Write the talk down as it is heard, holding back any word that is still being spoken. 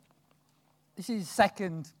This is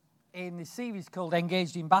second in the series called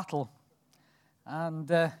Engaged in Battle. And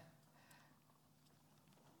the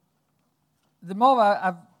more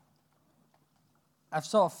I've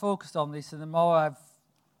sort of focused on this, and the more I've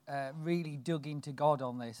really dug into God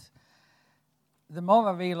on this, the more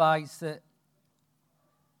I realise that,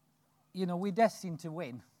 we're destined to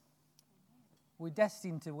win. We're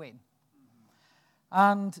destined to win.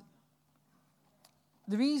 And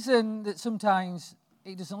the reason that sometimes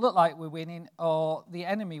it doesn't look like we're winning or the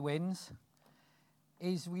enemy wins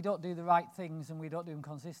is we don't do the right things and we don't do them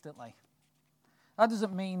consistently. That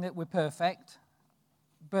doesn't mean that we're perfect,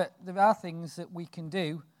 but there are things that we can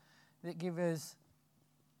do that give us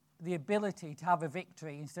the ability to have a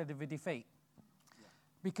victory instead of a defeat.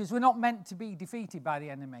 Because we're not meant to be defeated by the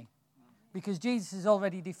enemy, because Jesus has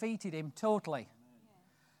already defeated him totally.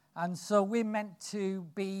 And so we're meant to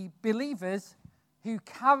be believers who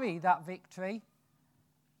carry that victory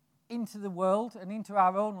into the world and into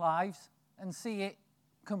our own lives and see it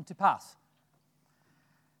come to pass.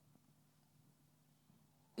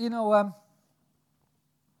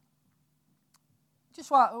 Just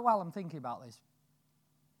while I'm thinking about this,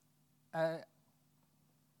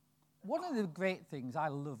 one of the great things I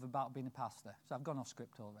love about being a pastor, so I've gone off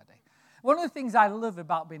script already. One of the things I love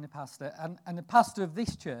about being a pastor and a pastor of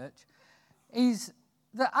this church is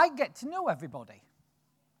that I get to know everybody.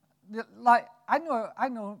 Like, I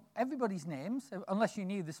know everybody's names, unless you're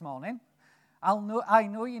new this morning. I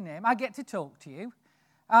know your name. I get to talk to you,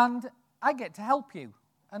 and I get to help you,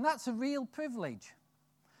 and that's a real privilege.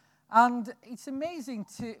 And it's amazing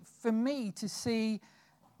for me to see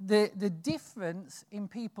the difference in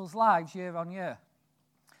people's lives year on year.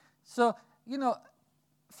 So,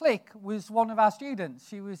 Flick was one of our students.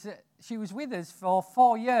 She was with us for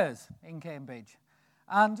 4 years in Cambridge,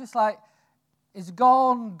 and just like, is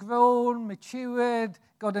gone, grown, matured,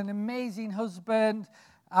 got an amazing husband,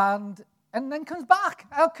 and then comes back.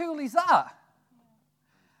 How cool is that?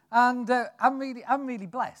 And I'm really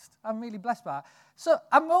blessed. I'm really blessed by it. So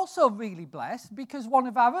I'm also really blessed because one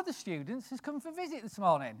of our other students has come for a visit this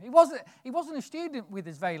morning. He wasn't a student with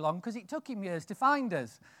us very long because it took him years to find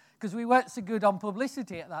us because we weren't so good on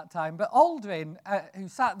publicity at that time. But Aldrin, who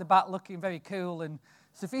sat at the back looking very cool and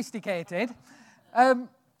sophisticated,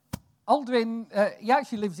 Aldrin, he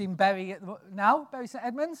actually lives in Bury now, Bury St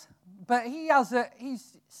Edmunds, but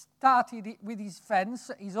he's started with his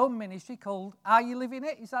friends his own ministry called Are You Living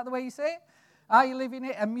It? Is that the way you say it? Are You Living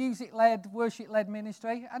It? A music-led, worship-led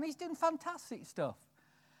ministry, and he's doing fantastic stuff.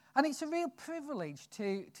 And it's a real privilege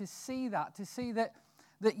to see that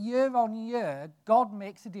year on year, God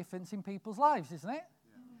makes a difference in people's lives, isn't it?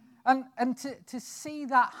 Yeah. And to see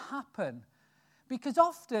that happen, because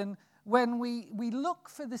often when we look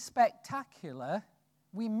for the spectacular,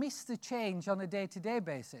 we miss the change on a day-to-day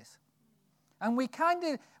basis. And we kind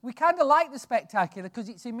of like the spectacular because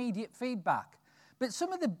it's immediate feedback. But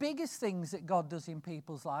some of the biggest things that God does in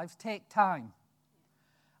people's lives take time.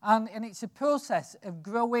 And it's a process of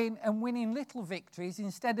growing and winning little victories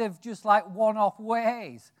instead of just like one-off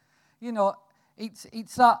ways.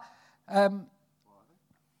 It's that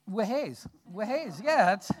ways,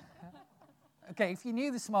 yeah. Okay, if you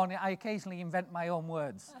knew this morning, I occasionally invent my own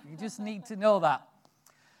words. You just need to know that.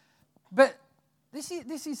 But this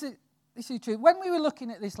is true. When we were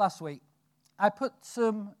looking at this last week, I put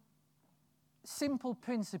some simple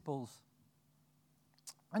principles.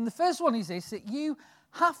 And the first one is this, that you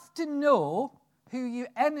have to know who your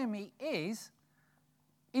enemy is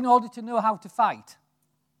in order to know how to fight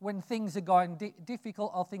when things are going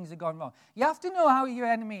difficult or things are going wrong. You have to know how your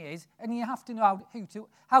enemy is, and you have to know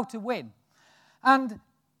how to win. And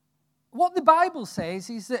what the Bible says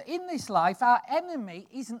is that in this life, our enemy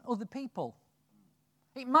isn't other people.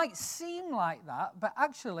 It might seem like that, but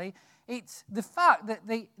actually it's the fact that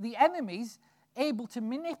the enemy's able to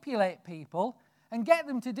manipulate people and get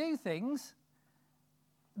them to do things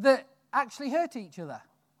that actually hurt each other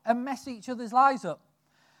and mess each other's lives up.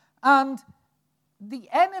 And the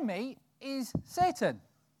enemy is Satan.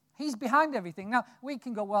 He's behind everything. Now, we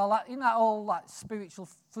can go, well, isn't that all that spiritual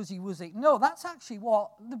fuzzy-wuzzy? No, that's actually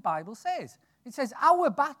what the Bible says. It says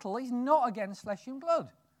our battle is not against flesh and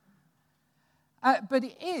blood. But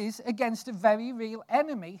it is against a very real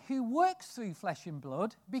enemy who works through flesh and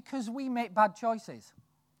blood because we make bad choices.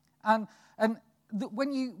 And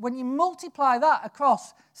when you multiply that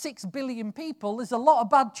across 6 billion people, there's a lot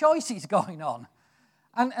of bad choices going on.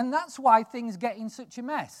 And that's why things get in such a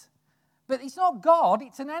mess. But it's not God,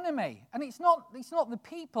 it's an enemy. And it's not the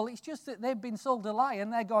people, it's just that they've been sold a lie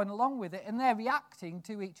and they're going along with it and they're reacting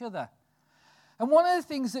to each other. And one of the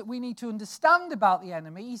things that we need to understand about the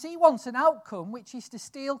enemy is he wants an outcome which is to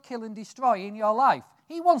steal, kill, and destroy in your life.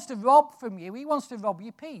 He wants to rob from you. He wants to rob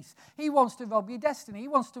your peace. He wants to rob your destiny. He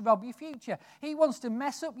wants to rob your future. He wants to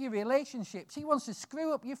mess up your relationships. He wants to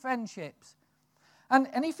screw up your friendships. And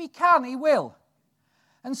if he can, he will.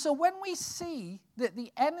 And so when we see that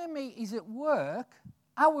the enemy is at work,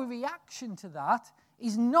 our reaction to that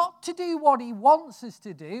is not to do what he wants us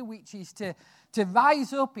to do, which is to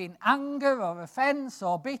rise up in anger or offense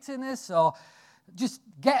or bitterness or just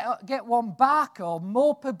get one back or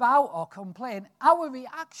mope about or complain. Our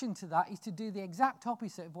reaction to that is to do the exact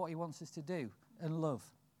opposite of what he wants us to do and love.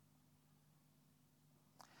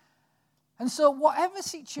 And so whatever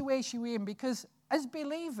situation we're in, because as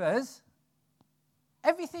believers,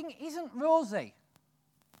 everything isn't rosy.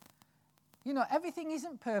 You know, everything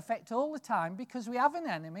isn't perfect all the time because we have an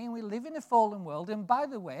enemy and we live in a fallen world. And by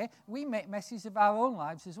the way, we make messes of our own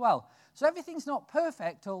lives as well. So everything's not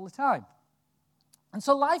perfect all the time. And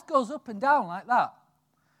so life goes up and down like that.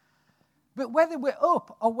 But whether we're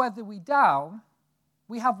up or whether we're down,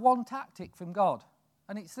 we have one tactic from God.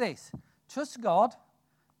 And it's this: trust God,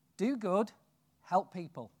 do good, help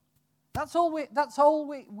people. That's all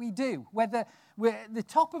we do, whether we're at the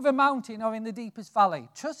top of a mountain or in the deepest valley.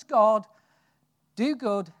 Trust God, do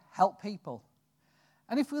good, help people.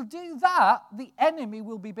 And if we'll do that, the enemy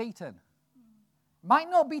will be beaten. Might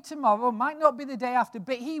not be tomorrow, might not be the day after,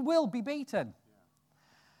 but he will be beaten.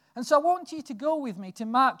 And so I want you to go with me to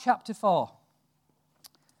Mark chapter 4.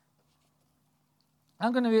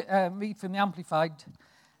 I'm going to read from the Amplified,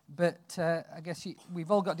 but I guess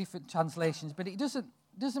we've all got different translations, but it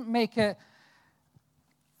doesn't make a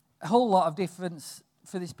whole lot of difference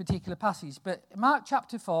for this particular passage. But Mark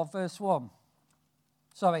chapter 4, verse 1.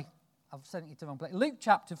 Sorry, I've sent you to the wrong place. Luke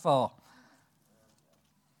chapter 4.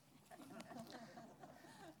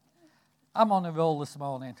 I'm on a roll this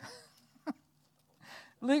morning.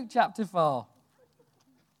 Luke chapter 4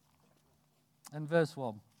 and verse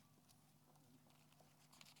 1.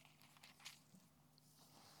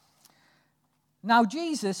 Now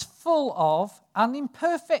Jesus, full of and in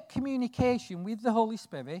perfect communication with the Holy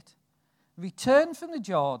Spirit, returned from the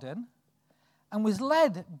Jordan and was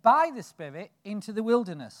led by the Spirit into the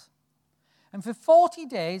wilderness. And for 40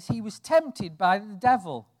 days he was tempted by the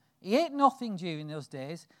devil. He ate nothing during those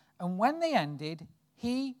days, and when they ended,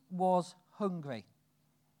 he was hungry.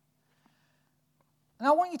 And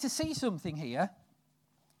I want you to see something here.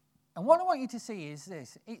 And what I want you to see is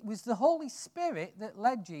this: it was the Holy Spirit that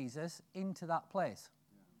led Jesus into that place.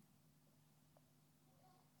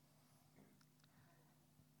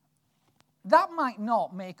 That might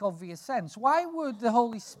not make obvious sense. Why would the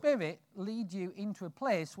Holy Spirit lead you into a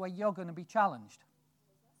place where you're going to be challenged?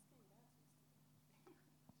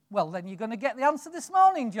 Well, then you're going to get the answer this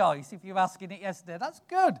morning, Joyce, if you're asking it yesterday. That's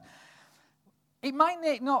good. It might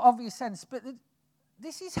make no obvious sense, but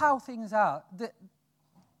this is how things are. That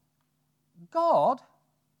God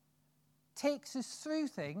takes us through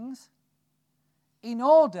things in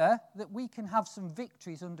order that we can have some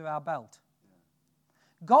victories under our belt.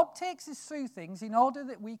 God takes us through things in order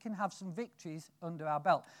that we can have some victories under our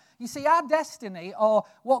belt. You see, our destiny or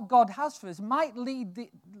what God has for us might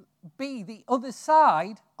be the other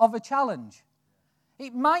side of a challenge.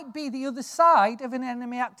 It might be the other side of an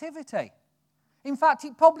enemy activity. In fact,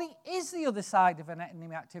 it probably is the other side of an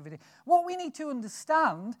enemy activity. What we need to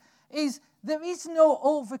understand is there is no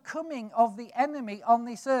overcoming of the enemy on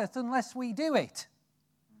this earth unless we do it.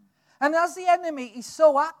 And as the enemy is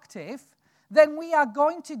so active, then we are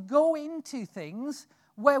going to go into things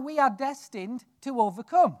where we are destined to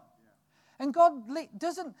overcome. And God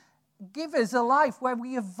doesn't give us a life where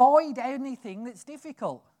we avoid anything that's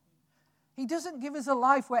difficult. He doesn't give us a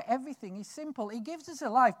life where everything is simple. He gives us a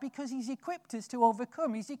life because he's equipped us to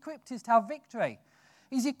overcome. He's equipped us to have victory.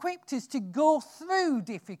 He's equipped us to go through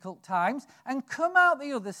difficult times and come out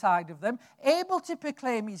the other side of them, able to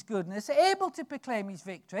proclaim his goodness, able to proclaim his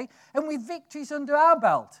victory, and with victories under our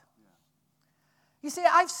belt. You see,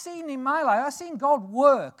 I've seen in my life, I've seen God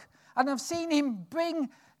work, and I've seen him bring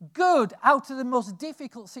good out of the most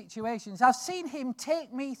difficult situations. I've seen him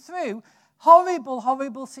take me through horrible,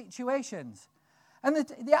 horrible situations. And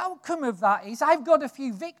the outcome of that is I've got a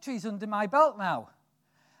few victories under my belt now.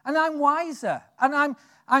 And I'm wiser, and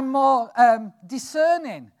I'm more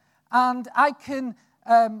discerning, and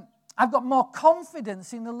I've got more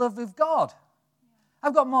confidence in the love of God.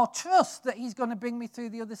 I've got more trust that he's going to bring me through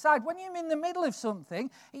the other side. When you're in the middle of something,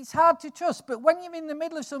 it's hard to trust. But when you're in the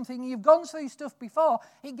middle of something and you've gone through stuff before,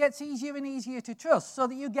 it gets easier and easier to trust so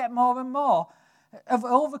that you get more and more of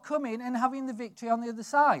overcoming and having the victory on the other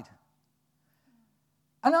side.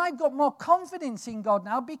 And I've got more confidence in God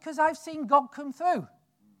now because I've seen God come through.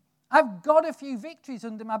 I've got a few victories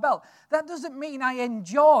under my belt. That doesn't mean I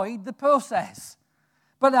enjoyed the process.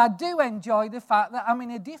 But I do enjoy the fact that I'm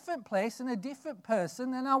in a different place and a different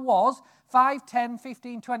person than I was 5, 10,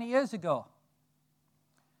 15, 20 years ago.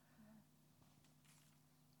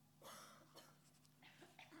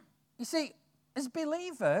 You see, as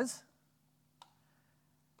believers,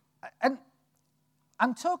 and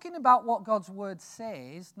I'm talking about what God's word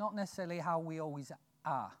says, not necessarily how we always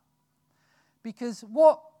are. Because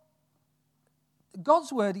what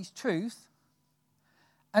God's word is truth,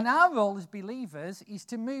 and our role as believers is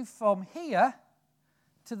to move from here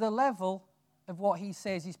to the level of what he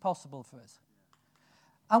says is possible for us.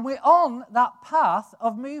 And we're on that path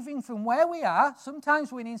of moving from where we are,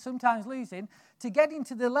 sometimes winning, sometimes losing, to getting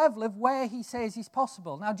to the level of where he says is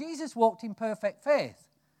possible. Now, Jesus walked in perfect faith,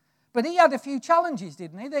 but he had a few challenges,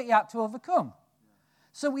 didn't he, that he had to overcome.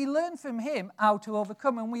 So we learn from him how to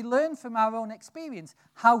overcome, and we learn from our own experience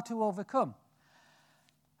how to overcome.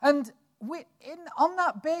 And on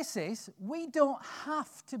that basis, we don't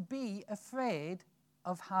have to be afraid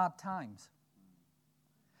of hard times.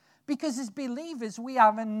 Because as believers, we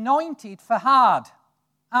are anointed for hard.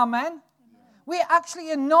 Amen? Amen. We're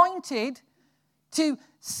actually anointed to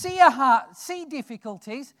see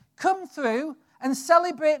difficulties, come through, and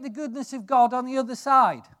celebrate the goodness of God on the other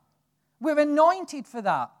side. We're anointed for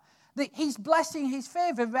that. That his blessing, his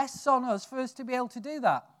favor rests on us for us to be able to do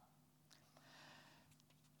that.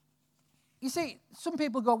 You see, some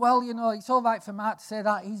people go, well, it's all right for Mark to say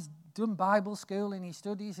that. He's done Bible school and he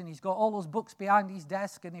studies and he's got all those books behind his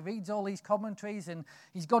desk and he reads all these commentaries and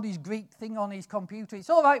he's got his Greek thing on his computer. It's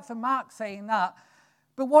all right for Mark saying that.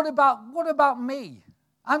 But what about me?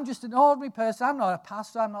 I'm just an ordinary person. I'm not a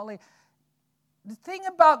pastor. I'm not The thing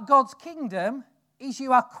about God's kingdom is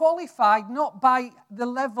you are qualified not by the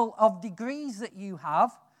level of degrees that you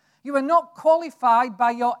have. You are not qualified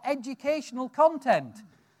by your educational content.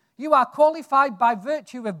 You are qualified by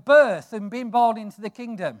virtue of birth and being born into the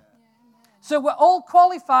kingdom. So we're all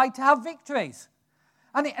qualified to have victories.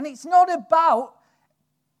 And it's not about,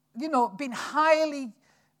 being highly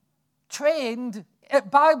trained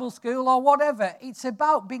at Bible school or whatever. It's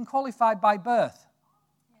about being qualified by birth.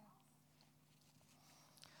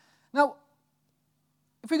 Now,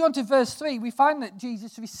 if we go on to verse 3, we find that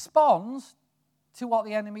Jesus responds to what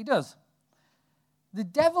the enemy does. The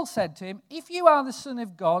devil said to him, "If you are the Son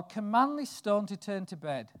of God, command this stone to turn to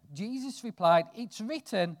bread." Jesus replied, "It's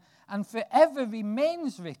written, and forever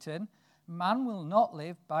remains written, man will not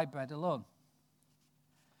live by bread alone."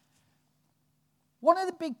 One of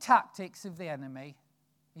the big tactics of the enemy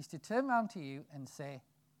is to turn around to you and say,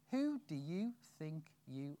 "Who do you think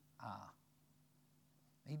you are?"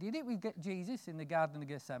 He did it with Jesus in the Garden of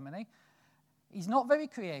Gethsemane. He's not very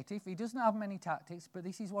creative. He doesn't have many tactics, but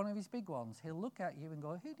this is one of his big ones. He'll look at you and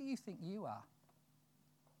go, "Who do you think you are?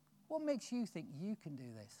 What makes you think you can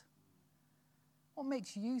do this? What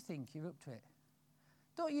makes you think you're up to it?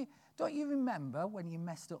 Don't you remember when you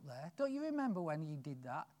messed up there? Don't you remember when you did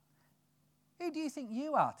that? Who do you think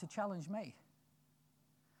you are to challenge me?"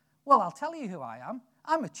 Well, I'll tell you who I am.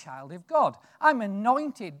 I'm a child of God. I'm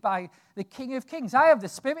anointed by the King of Kings. I have the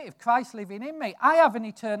Spirit of Christ living in me. I have an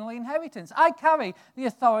eternal inheritance. I carry the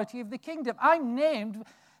authority of the kingdom. I'm named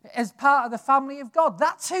as part of the family of God.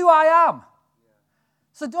 That's who I am.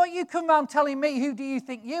 So don't you come around telling me, "Who do you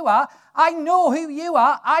think you are?" I know who you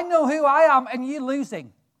are. I know who I am, and you're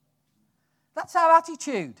losing. That's our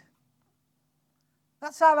attitude.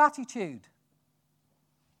 That's our attitude.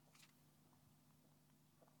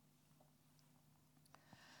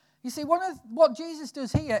 You see, what Jesus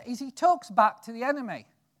does here is he talks back to the enemy.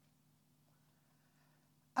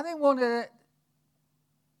 I think one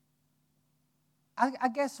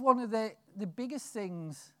of the biggest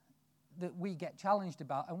things that we get challenged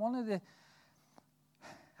about, and one of the,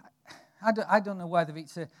 I don't know whether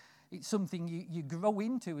it's something you grow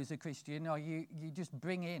into as a Christian or you just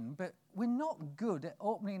bring in, but we're not good at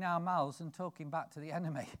opening our mouths and talking back to the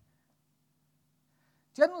enemy.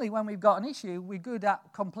 Generally, when we've got an issue, we're good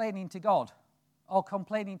at complaining to God or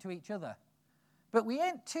complaining to each other. But we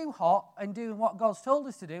ain't too hot in doing what God's told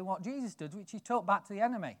us to do and what Jesus did, which is talk back to the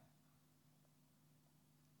enemy.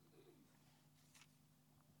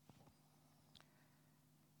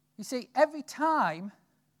 You see, every time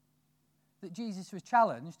that Jesus was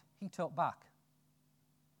challenged, he talked back.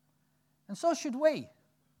 And so should we.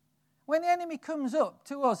 When the enemy comes up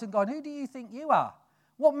to us and goes, "Who do you think you are?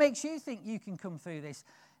 What makes you think you can come through this?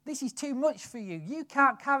 This is too much for you. You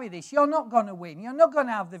can't carry this. You're not going to win. You're not going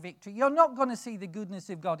to have the victory. You're not going to see the goodness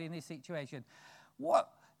of God in this situation."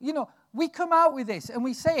 we come out with this and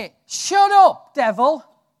we say it. Shut up, devil.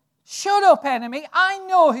 Shut up, enemy. I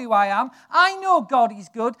know who I am. I know God is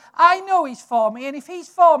good. I know he's for me. And if he's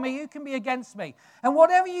for me, who can be against me? And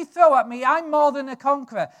whatever you throw at me, I'm more than a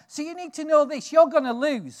conqueror. So you need to know this. You're going to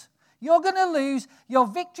lose. You're going to lose. Your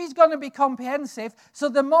victory's going to be comprehensive. So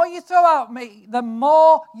the more you throw at me, the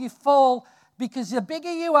more you fall. Because the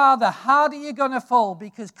bigger you are, the harder you're going to fall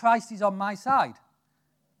because Christ is on my side.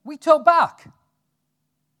 We talk back.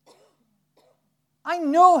 I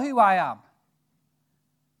know who I am.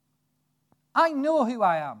 I know who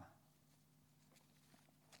I am.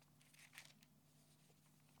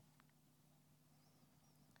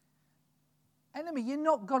 Enemy, you're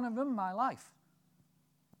not going to run my life.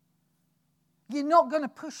 You're not going to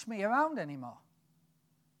push me around anymore.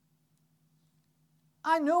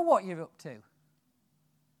 I know what you're up to.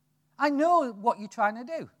 I know what you're trying to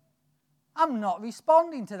do. I'm not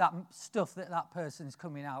responding to that stuff that person's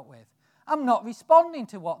coming out with. I'm not responding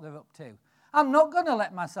to what they're up to. I'm not going to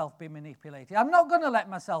let myself be manipulated. I'm not going to let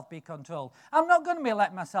myself be controlled. I'm not going to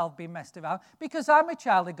let myself be messed around because I'm a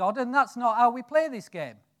child of God and that's not how we play this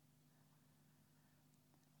game.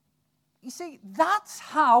 You see, that's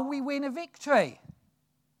how we win a victory.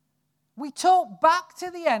 We talk back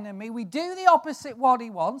to the enemy. We do the opposite what he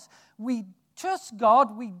wants. We trust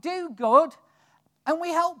God. We do good. And we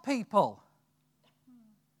help people.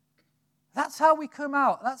 That's how we come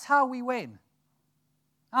out. That's how we win.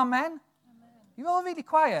 Amen? You're all really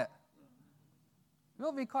quiet. You're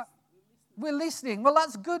all really quiet. We're listening. Well,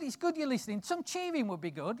 that's good. It's good you're listening. Some cheering would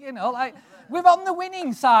be good, like we're on the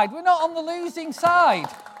winning side. We're not on the losing side.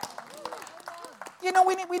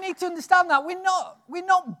 We need to understand that. We're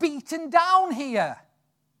not beaten down here.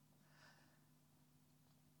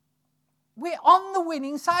 We're on the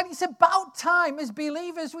winning side. It's about time as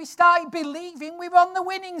believers we start believing we're on the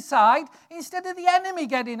winning side instead of the enemy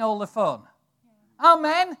getting all the fun.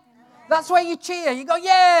 Amen? That's where you cheer. You go,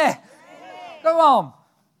 yeah. Go on.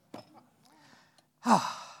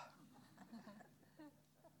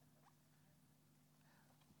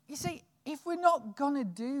 You see, if we're not going to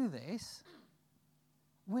do this,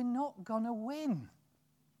 we're not going to win.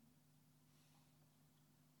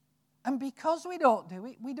 And because we don't do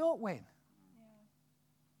it, we don't win.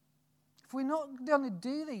 If we're not going to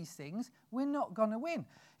do these things, we're not going to win.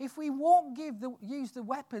 If we won't use the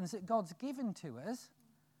weapons that God's given to us,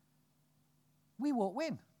 we won't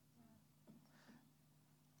win.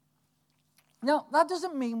 Now, that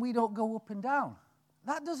doesn't mean we don't go up and down.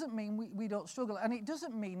 That doesn't mean we don't struggle. And it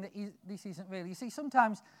doesn't mean that this isn't real. You see,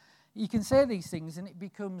 sometimes you can say these things and it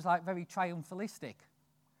becomes like very triumphalistic.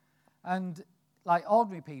 And like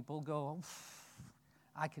ordinary people go,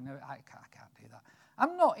 I can't do that.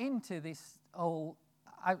 I'm not into this whole,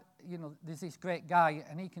 there's this great guy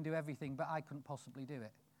and he can do everything, but I couldn't possibly do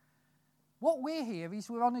it. What we're here is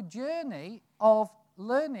we're on a journey of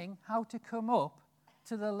learning how to come up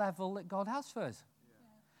to the level that God has for us.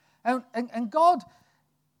 Yeah. And God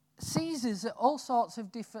sees us at all sorts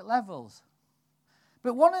of different levels.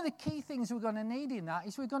 But one of the key things we're going to need in that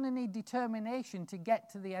is we're going to need determination to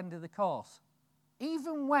get to the end of the course,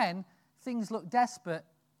 even when things look desperate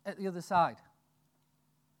at the other side.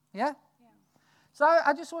 Yeah? So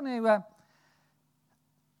I just want to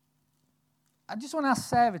ask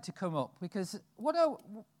Sarah to come up, because what I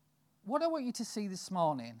want you to see this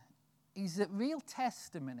morning is that real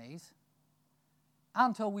testimonies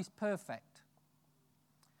aren't always perfect,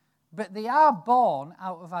 but they are born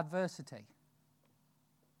out of adversity.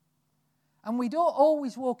 And we don't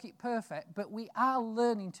always walk it perfect, but we are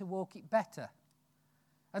learning to walk it better.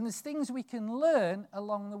 And there's things we can learn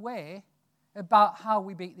along the way about how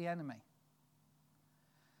we beat the enemy.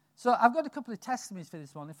 So I've got a couple of testimonies for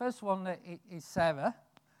this one. The first one is Sarah.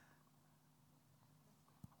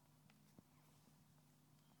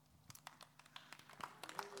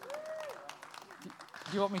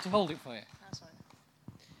 Do you want me to hold it for you? That's fine.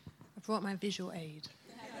 I brought my visual aid.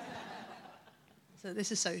 So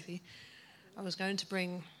this is Sophie. I was going to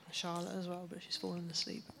bring Charlotte as well, but she's fallen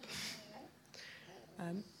asleep.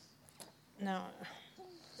 Now,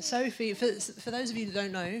 Sophie, for those of you that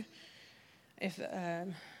don't know,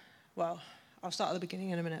 I'll start at the beginning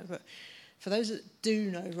in a minute, but for those that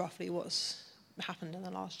do know roughly what's happened in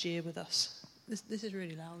the last year with us, this is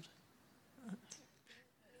really loud.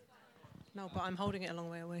 No, but I'm holding it a long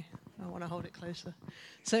way away. I want to hold it closer.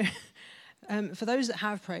 So, for those that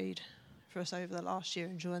have prayed for us over the last year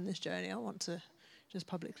and joined this journey, I want to just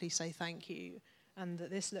publicly say thank you, and that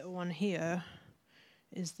this little one here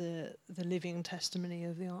is the living testimony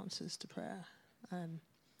of the answers to prayer.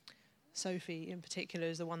 Sophie, in particular,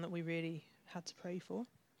 is the one that we really had to pray for,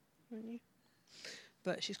 weren't you?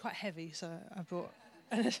 but she's quite heavy, so I brought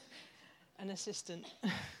an assistant.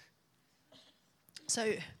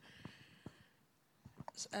 So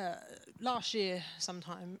last year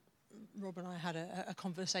sometime, Rob and I had a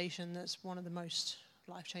conversation that's one of the most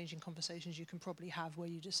life-changing conversations you can probably have, where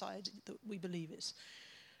you decide that we believe it's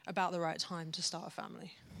about the right time to start a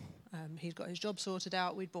family. He'd got his job sorted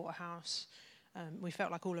out, we'd bought a house, we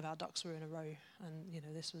felt like all of our ducks were in a row,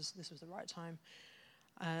 and this was the right time.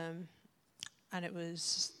 And it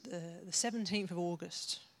was the 17th of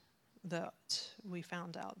August that we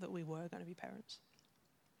found out that we were going to be parents.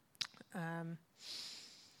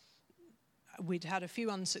 We'd had a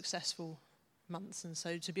few unsuccessful months, and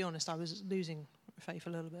so, to be honest, I was losing faith a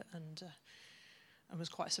little bit, and I was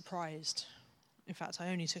quite surprised. In fact, I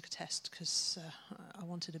only took a test because I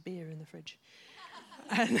wanted a beer in the fridge.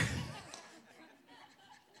 And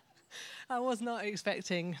I was not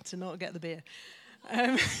expecting to not get the beer.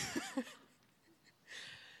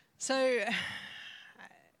 So,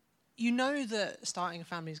 you know that starting a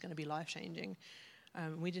family is going to be life-changing.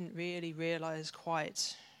 We didn't really realise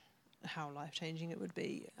quite how life-changing it would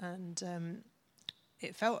be, and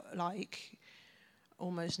it felt like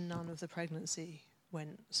almost none of the pregnancy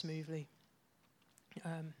went smoothly.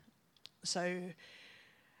 So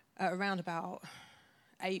at around about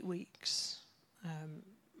 8 weeks,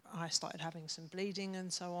 I started having some bleeding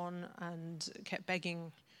and so on, and kept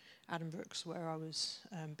begging Adam Brooks, where I was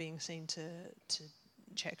being seen, to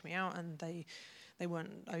check me out, and they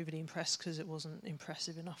weren't overly impressed because it wasn't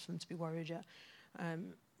impressive enough for them to be worried yet.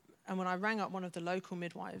 And when I rang up one of the local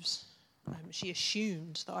midwives, she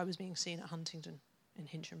assumed that I was being seen at Huntingdon in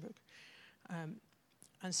Hinchinbrook,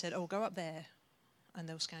 and said, "Oh, go up there and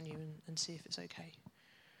they'll scan you and see if it's okay."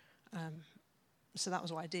 So that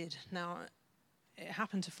was what I did. Now, it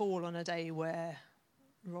happened to fall on a day where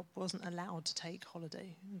Rob wasn't allowed to take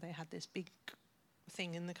holiday. They had this big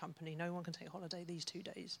thing in the company: no one can take holiday these 2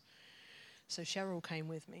 days. So Cheryl came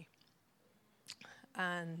with me.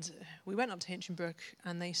 And we went up to Hinchinbrook,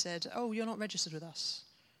 and they said, "Oh, you're not registered with us."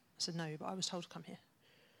 I said, "No, but I was told to come here."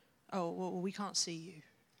 "Oh, well, we can't see you."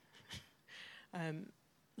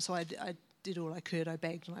 So I did all I could. I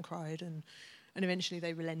begged and I cried, and eventually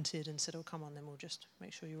they relented and said, "Oh, come on, then we'll just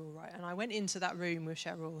make sure you're all right." And I went into that room with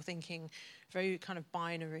Cheryl thinking, very kind of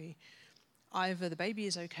binary: either the baby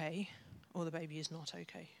is okay, or the baby is not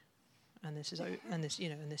okay, and this is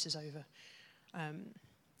over.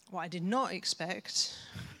 What I did not expect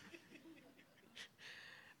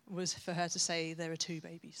was for her to say there are 2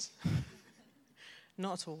 babies.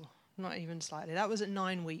 Not at all, not even slightly. That was at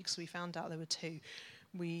 9 weeks. We found out there were 2.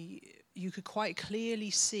 You could quite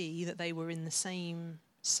clearly see that they were in the same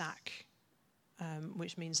sac,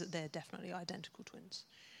 which means that they're definitely identical twins.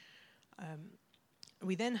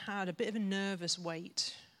 We then had a bit of a nervous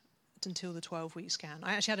wait until the 12-week scan.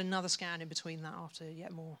 I actually had another scan in between that after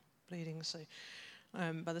yet more bleeding, so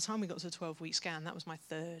by the time we got to the 12-week scan, that was my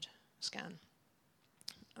 3rd scan.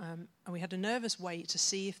 And we had a nervous wait to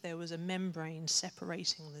see if there was a membrane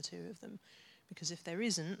separating the 2 of them. Because if there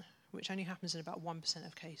isn't, which only happens in about 1%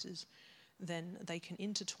 of cases, then they can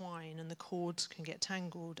intertwine and the cords can get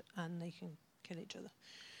tangled and they can kill each other.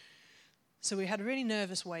 So we had a really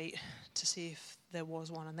nervous wait to see if there was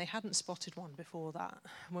one, and they hadn't spotted one before that.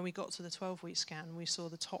 When we got to the 12-week scan, we saw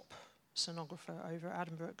the top sonographer over at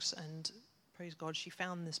Adam Brooks, and praise God, she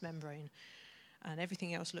found this membrane, and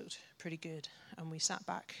everything else looked pretty good. And we sat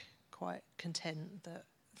back quite content that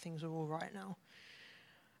things were all right now.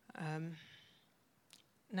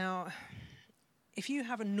 Now, if you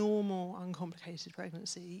have a normal, uncomplicated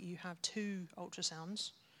pregnancy, you have 2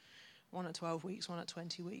 ultrasounds, one at 12 weeks, one at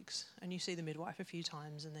 20 weeks, and you see the midwife a few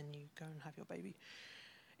times, and then you go and have your baby.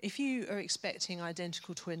 If you are expecting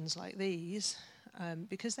identical twins like these,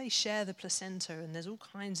 because they share the placenta and there's all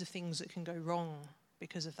kinds of things that can go wrong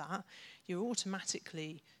because of that, you're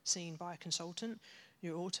automatically seen by a consultant.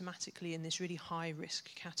 You're automatically in this really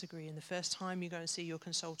high-risk category. And the first time you go and see your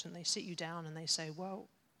consultant, they sit you down and they say, "Well,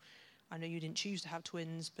 I know you didn't choose to have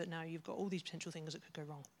twins, but now you've got all these potential things that could go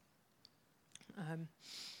wrong."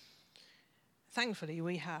 Thankfully,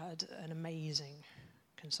 we had an amazing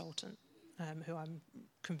consultant who I'm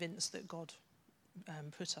convinced that God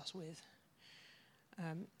put us with.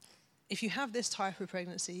 If you have this type of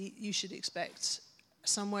pregnancy, you should expect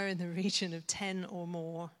somewhere in the region of 10 or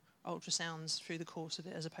more ultrasounds through the course of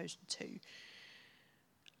it, as opposed to 2.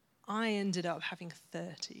 I ended up having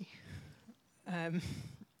 30.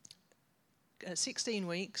 At 16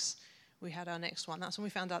 weeks, we had our next one. That's when we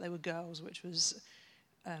found out they were girls, which was,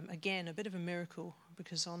 again, a bit of a miracle,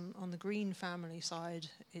 because on the Green family side,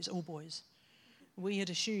 it's all boys. We had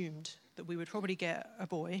assumed that we would probably get a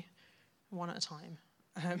boy, one at a time,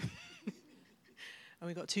 And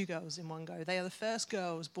we got 2 girls in one go. They are the first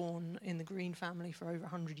girls born in the Green family for over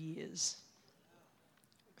 100 years.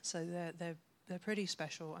 So they're pretty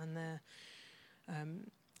special, and they're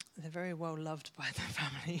very well loved by the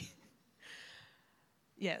family.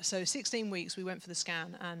 Yeah, so 16 weeks we went for the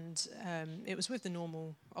scan, and it was with the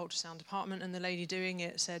normal ultrasound department, and the lady doing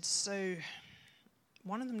it said, so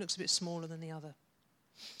one of them looks a bit smaller than the other.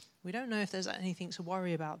 We don't know if there's anything to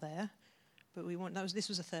worry about there, but this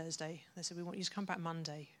was a Thursday. They said, we want you to come back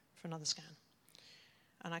Monday for another scan.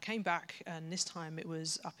 And I came back, and this time it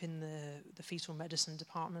was up in the fetal medicine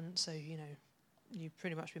department, so, you've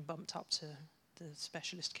pretty much been bumped up to the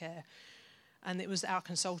specialist care. And it was our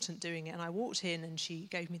consultant doing it, and I walked in, and she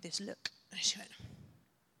gave me this look, and she went,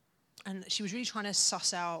 and she was really trying to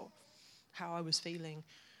suss out how I was feeling,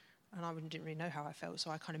 and I didn't really know how I felt,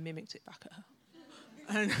 so I kind of mimicked it back at her.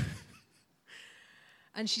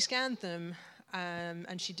 And she scanned them,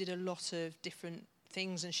 and she did a lot of different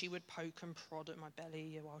things, and she would poke and prod at my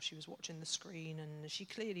belly while she was watching the screen, and she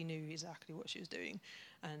clearly knew exactly what she was doing,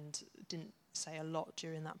 and didn't say a lot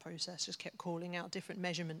during that process, just kept calling out different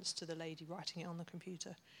measurements to the lady writing it on the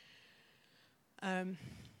computer. And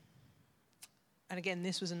again,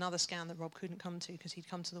 this was another scan that Rob couldn't come to because he'd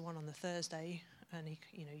come to the one on the Thursday, and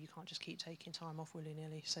you can't just keep taking time off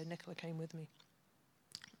willy-nilly, so Nicola came with me.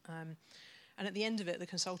 And at the end of it, the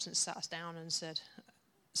consultant sat us down and said,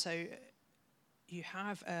 so you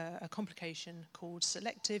have a complication called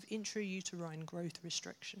selective intrauterine growth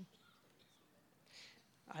restriction.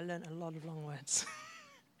 I learned a lot of long words.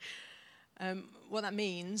 What that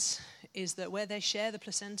means is that where they share the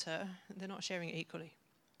placenta, they're not sharing it equally.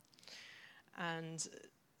 And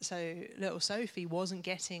so little Sophie wasn't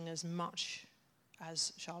getting as much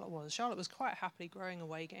as Charlotte was. Charlotte was quite happily growing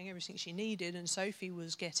away, getting everything she needed, and Sophie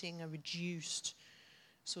was getting a reduced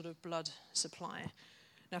sort of blood supply.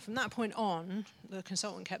 Now, from that point on, the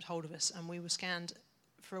consultant kept hold of us, and we were scanned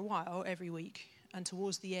for a while, every week, and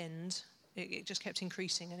towards the end, it just kept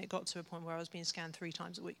increasing, and it got to a point where I was being scanned 3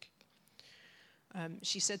 times a week.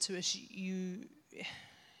 She said to us,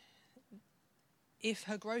 if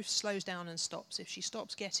her growth slows down and stops, if she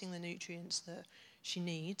stops getting the nutrients that she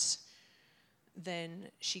needs, then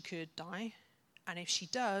she could die. And if she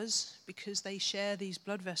does, because they share these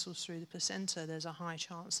blood vessels through the placenta, there's a high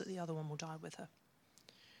chance that the other one will die with her.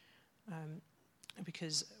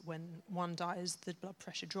 Because when one dies, the blood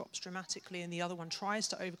pressure drops dramatically, and the other one tries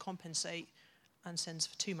to overcompensate and sends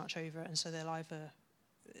for too much over, and so they'll either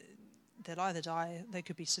die, they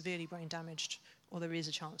could be severely brain damaged, or there is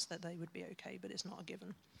a chance that they would be okay, but it's not a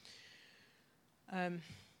given.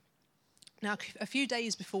 Now, a few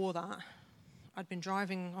days before that, I'd been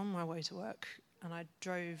driving on my way to work, and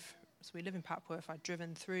so we live in Papworth, I'd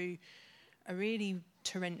driven through a really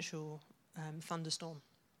torrential thunderstorm.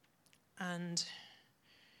 And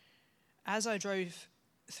as I drove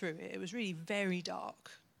through it, it was really very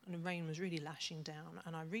dark, and the rain was really lashing down,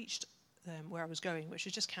 and I reached where I was going, which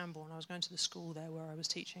was just Camborne. I was going to the school there where I was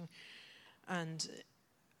teaching, and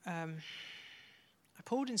I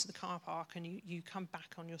pulled into the car park, and you come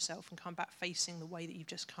back on yourself and come back facing the way that you've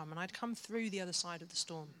just come, and I'd come through the other side of the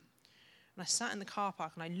storm, and I sat in the car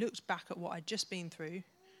park, and I looked back at what I'd just been through,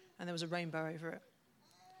 and there was a rainbow over it.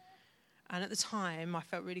 And at the time, I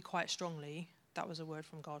felt really quite strongly that was a word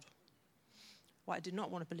from God. Well, I did not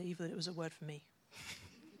want to believe that it was a word for me.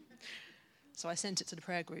 So I sent it to the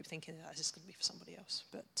prayer group thinking that this is going to be for somebody else.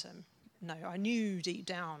 But no, I knew deep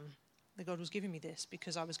down that God was giving me this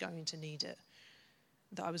because I was going to need it.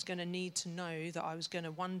 That I was going to need to know that I was going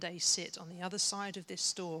to one day sit on the other side of this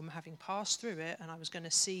storm, having passed through it, and I was going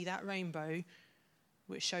to see that rainbow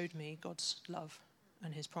which showed me God's love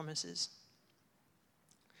and his promises.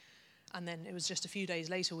 And then it was just a few days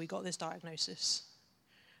later we got this diagnosis.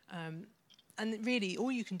 And really,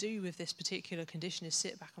 all you can do with this particular condition is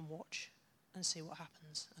sit back and watch and see what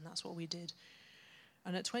happens. And that's what we did.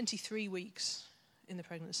 And at 23 weeks in the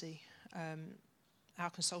pregnancy, our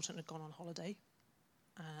consultant had gone on holiday.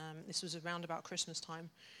 This was around about Christmas time.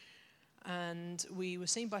 And we were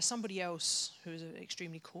seen by somebody else who was an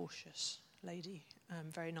extremely cautious lady.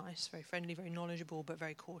 Very nice, very friendly, very knowledgeable, but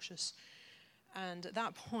very cautious. And at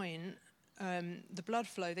that point, the blood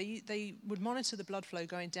flow, they would monitor the blood flow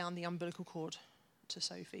going down the umbilical cord to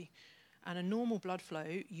Sophie. And a normal blood flow,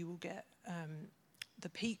 you will get the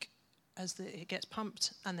peak as it gets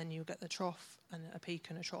pumped, and then you'll get the trough, and a peak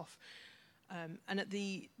and a trough. And at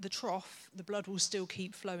the trough, the blood will still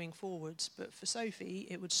keep flowing forwards, but for Sophie,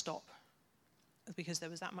 it would stop because there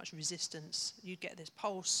was that much resistance. You'd get this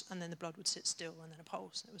pulse, and then the blood would sit still, and then a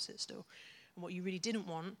pulse, and it would sit still. And what you really didn't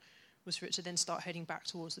want was for it to then start heading back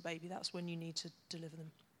towards the baby. That's when you need to deliver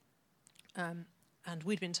them. And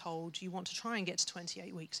we'd been told you want to try and get to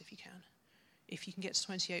 28 weeks if you can. If you can get to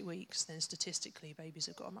 28 weeks, then statistically babies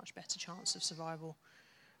have got a much better chance of survival.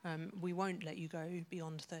 We won't let you go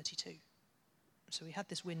beyond 32. So we had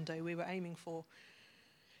this window we were aiming for.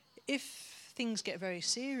 If things get very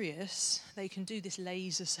serious, they can do this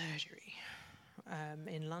laser surgery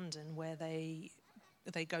in London where they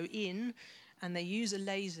go in and they use a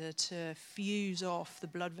laser to fuse off the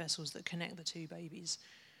blood vessels that connect the two babies.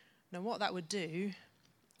 Now what that would do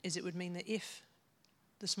is it would mean that if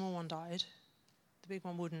the small one died, the big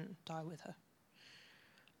one wouldn't die with her.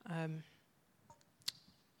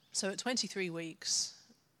 So at 23 weeks,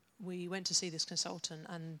 we went to see this consultant,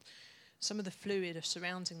 and some of the fluid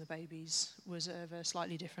surrounding the babies was of a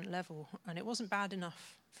slightly different level, and it wasn't bad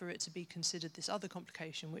enough for it to be considered this other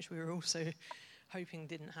complication, which we were also hoping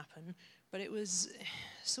didn't happen, but it was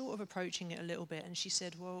sort of approaching it a little bit. And she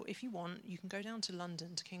said, well, if you want, you can go down to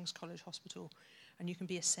London, to King's College Hospital, and you can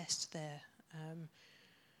be assessed there. And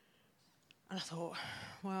I thought,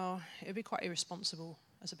 well, it would be quite irresponsible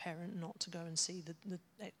as a parent not to go and see the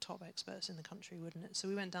top experts in the country, wouldn't it? So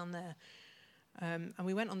we went down there, and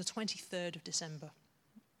we went on the 23rd of December,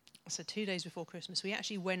 so 2 days before Christmas. We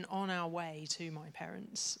actually went on our way to my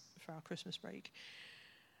parents for our Christmas break,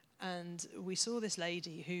 and we saw this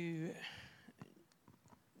lady who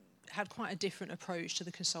had quite a different approach to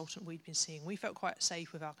the consultant we'd been seeing. We felt quite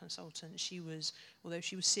safe with our consultant. Although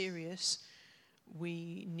she was serious,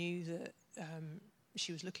 we knew that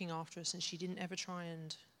she was looking after us, and she didn't ever try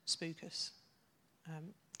and spook us.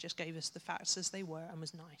 Just gave us the facts as they were and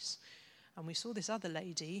was nice. And we saw this other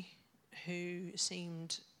lady who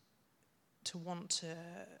seemed to want to,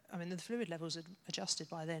 the fluid levels had adjusted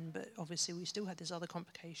by then, but obviously we still had this other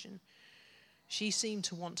complication. She seemed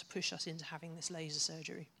to want to push us into having this laser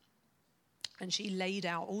surgery. And she laid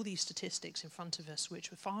out all these statistics in front of us, which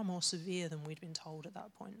were far more severe than we'd been told at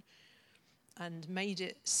that point, and made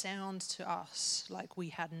it sound to us like we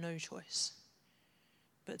had no choice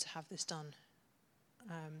but to have this done.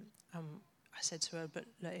 I said to her, but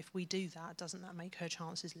look, if we do that, doesn't that make her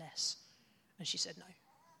chances less? And she said no.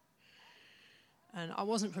 And I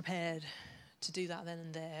wasn't prepared to do that then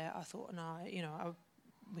and there. I thought, no,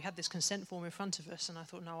 we had this consent form in front of us, and I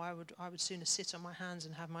thought, no, I would sooner sit on my hands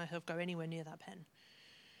and have myself go anywhere near that pen.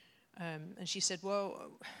 And she said,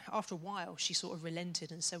 well, after a while, she sort of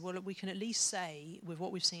relented and said, well, look, we can at least say, with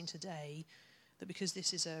what we've seen today, that because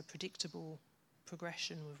this is a predictable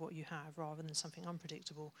progression with what you have rather than something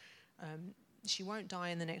unpredictable, she won't die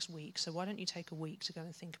in the next week, so why don't you take a week to go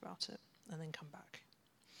and think about it and then come back.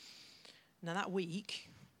 Now that week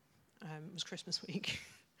was Christmas week,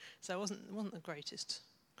 so it wasn't the greatest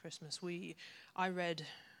Christmas. I read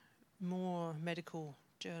more medical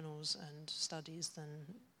journals and studies than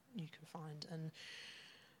you can find, and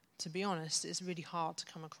to be honest, it's really hard to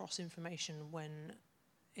come across information when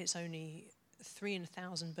it's only 3 in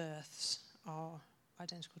 1,000 births are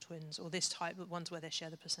identical twins, or this type of ones where they share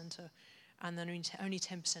the placenta, and then only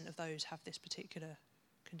 10% of those have this particular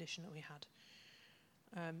condition that we had.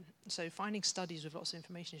 So finding studies with lots of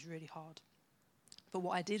information is really hard. But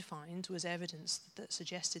what I did find was evidence that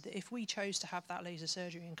suggested that if we chose to have that laser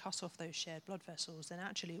surgery and cut off those shared blood vessels, then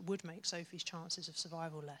actually it would make Sophie's chances of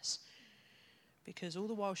survival less. Because all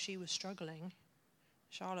the while she was struggling,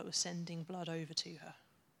 Charlotte was sending blood over to her.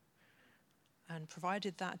 And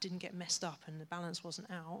provided that didn't get messed up and the balance wasn't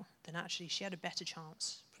out, then actually she had a better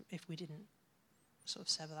chance if we didn't sort of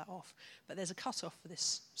sever that off. But there's a cut-off for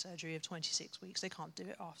this surgery of 26 weeks. They can't do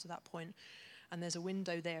it after that point. And there's a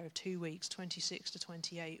window there of 2 weeks, 26 to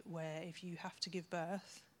 28, where if you have to give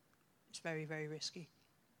birth, it's very, very risky.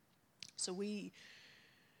 So we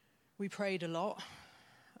prayed a lot,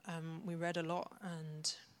 we read a lot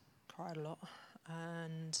and cried a lot,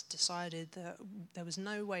 and decided that there was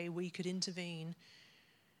no way we could intervene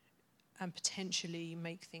and potentially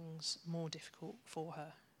make things more difficult for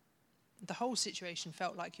her. The whole situation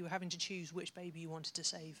felt like you were having to choose which baby you wanted to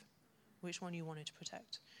save, which one you wanted to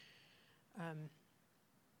protect.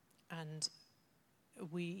 And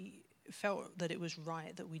we felt that it was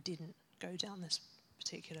right that we didn't go down this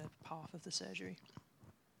particular path of the surgery.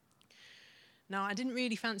 Now, I didn't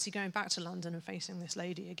really fancy going back to London and facing this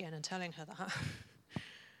lady again and telling her that.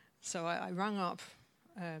 So I rung up,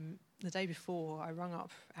 the day before, I rung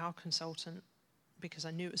up our consultant because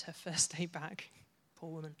I knew it was her first day back,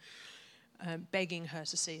 poor woman, begging her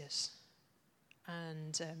to see us.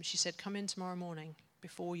 And she said, come in tomorrow morning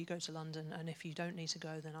before you go to London, and if you don't need to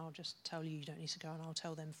go, then I'll just tell you don't need to go, and I'll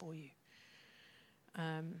tell them for you.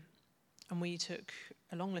 And we took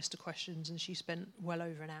a long list of questions, and she spent well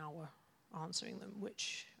over an hour answering them,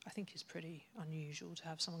 which I think is pretty unusual to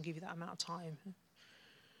have someone give you that amount of time.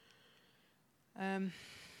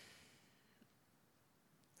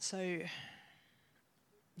 So,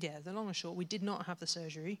 yeah, the long and short, we did not have the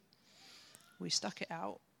surgery. We stuck it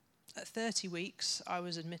out. At 30 weeks, I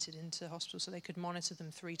was admitted into hospital so they could monitor them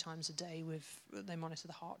 3 times a day. They monitor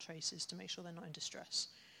the heart traces to make sure they're not in distress.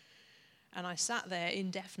 And I sat there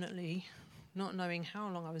indefinitely, not knowing how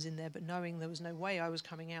long I was in there, but knowing there was no way I was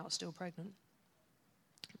coming out still pregnant.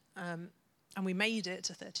 And we made it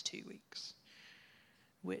to 32 weeks,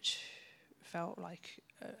 which felt like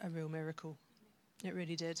a real miracle. It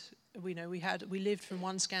really did. We lived from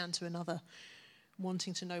one scan to another,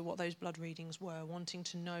 wanting to know what those blood readings were, wanting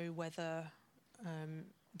to know whether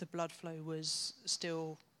the blood flow was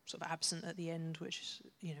still sort of absent at the end, which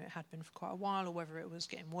it had been for quite a while, or whether it was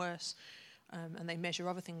getting worse. And they measure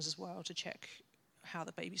other things as well to check how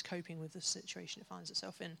the baby's coping with the situation it finds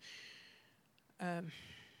itself in.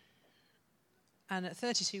 And at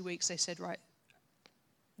 32 weeks, they said, right,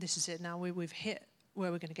 this is it now. We've hit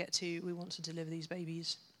where we're going to get to. We want to deliver these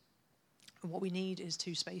babies. And what we need is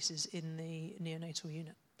 2 spaces in the neonatal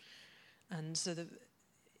unit. And so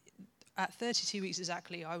at 32 weeks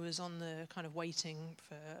exactly, I was on the kind of waiting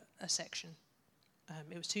for a section.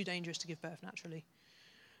 It was too dangerous to give birth naturally.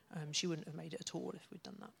 She wouldn't have made it at all if we'd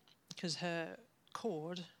done that, because her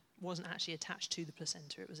cord wasn't actually attached to the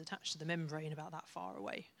placenta. It was attached to the membrane about that far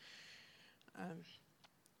away.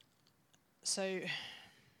 So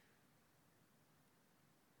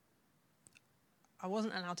I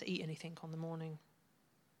wasn't allowed to eat anything on the morning.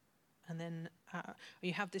 And then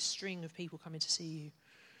you have this string of people coming to see you,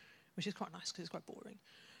 which is quite nice because it's quite boring.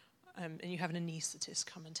 And you have an anaesthetist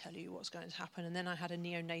come and tell you what's going to happen. And then I had a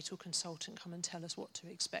neonatal consultant come and tell us what to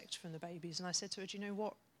expect from the babies. And I said to her, do you know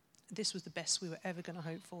what? This was the best we were ever going to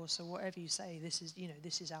hope for. So whatever you say, this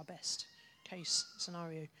is our best case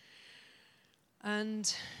scenario.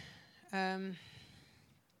 And that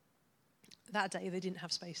day they didn't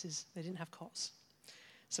have spaces. They didn't have cots.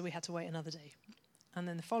 So we had to wait another day. And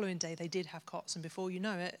then the following day they did have cots. And before you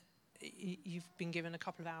know it, you've been given a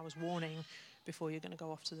couple of hours warning before you're going to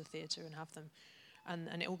go off to the theatre and have them.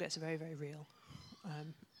 And it all gets very, very real.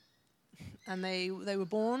 And they were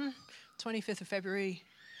born 25th of February.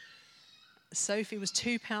 Sophie was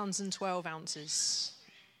 2 pounds and 12 ounces.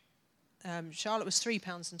 Charlotte was 3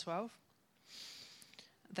 pounds and 12.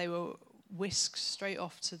 They were whisked straight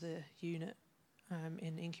off to the unit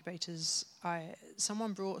in incubators.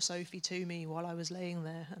 Someone brought Sophie to me while I was laying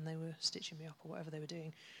there, and they were stitching me up or whatever they were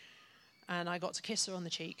doing. And I got to kiss her on the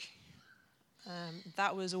cheek.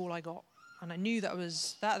 That was all I got. And I knew that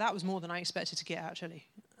was more than I expected to get, actually.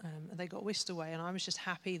 They got whisked away, and I was just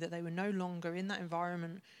happy that they were no longer in that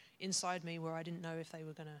environment inside me where I didn't know if they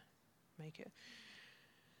were going to make it.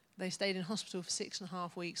 They stayed in hospital for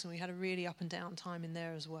 6.5 weeks, and we had a really up and down time in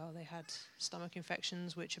there as well. They had stomach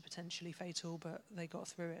infections, which are potentially fatal, but they got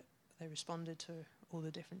through it. They responded to all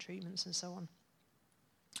the different treatments and so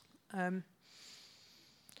on.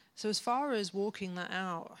 So as far as walking that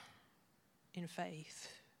out in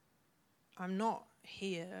faith, I'm not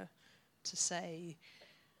here to say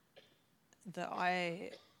that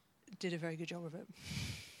I did a very good job of it.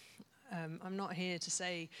 I'm not here to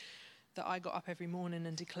say that I got up every morning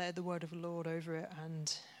and declared the word of the Lord over it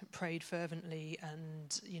and prayed fervently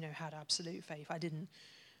and, had absolute faith. I didn't.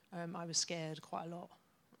 I was scared quite a lot,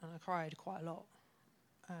 and I cried quite a lot.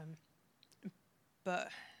 But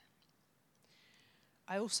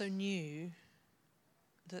I also knew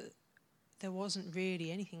that there wasn't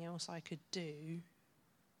really anything else I could do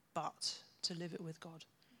but to live it with God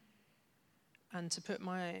and to put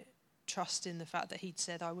my trust in the fact that he'd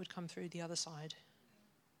said I would come through the other side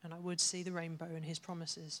and I would see the rainbow and his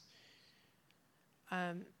promises.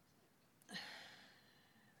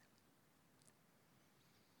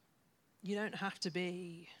 You don't have to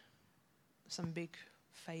be some big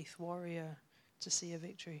faith warrior to see a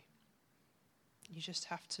victory. You just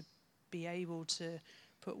have to be able to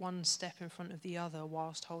put one step in front of the other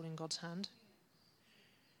whilst holding God's hand.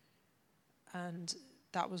 And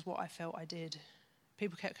that was what I felt I did.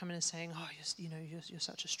 People kept coming and saying, "Oh, you're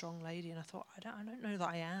such a strong lady," and I thought, I don't know that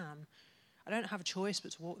I am. I don't have a choice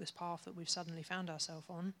but to walk this path that we've suddenly found ourselves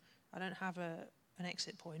on. I don't have an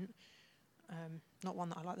exit point, not one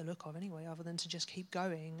that I like the look of anyway, other than to just keep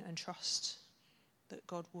going and trust that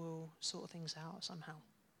God will sort things out somehow.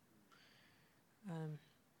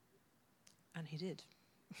 And he did.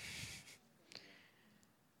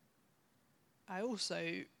 I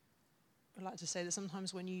also would like to say that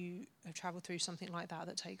sometimes when you have travelled through something like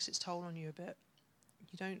that takes its toll on you a bit,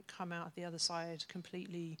 You don't come out the other side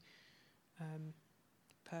completely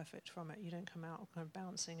perfect from it. You don't come out kind of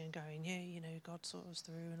bouncing and going, yeah, you know, God saw us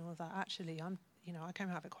through and all of that. Actually, I came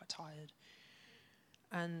out of it quite tired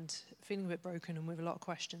and feeling a bit broken and with a lot of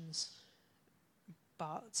questions.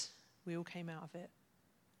 But we all came out of it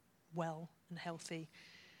well and healthy.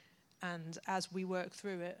 And as we work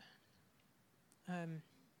through it,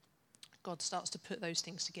 God starts to put those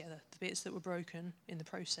things together. The bits that were broken in the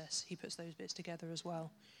process, he puts those bits together as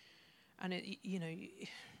well. And,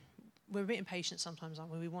 we're a bit impatient sometimes,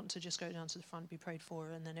 aren't we? We want to just go down to the front, be prayed for,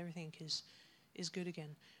 and then everything is good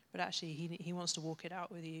again. But actually, he wants to walk it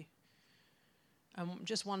out with you.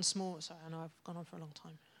 Just one small... Sorry, I know I've gone on for a long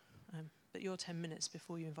time. But your 10 minutes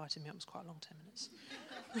before you invited me up was quite a long 10 minutes.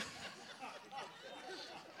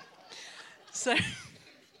 So...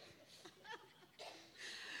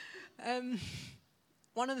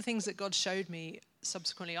 one of the things that God showed me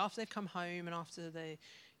subsequently, after they've come home and after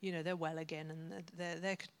they're well again, and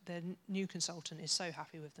their new consultant is so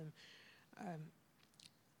happy with them.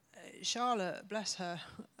 Charlotte, bless her,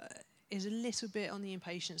 is a little bit on the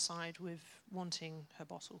impatient side with wanting her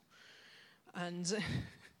bottle, and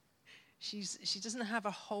she doesn't have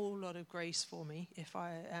a whole lot of grace for me if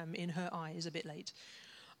I am in her eyes a bit late,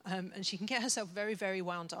 and she can get herself very, very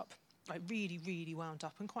wound up. Like really, really wound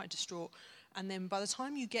up and quite distraught. And then by the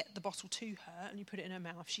time you get the bottle to her and you put it in her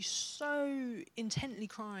mouth, she's so intently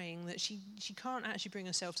crying that she can't actually bring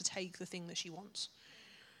herself to take the thing that she wants.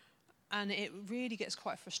 And it really gets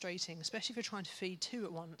quite frustrating, especially if you're trying to feed two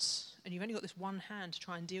at once and you've only got this one hand to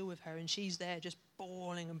try and deal with her, and she's there just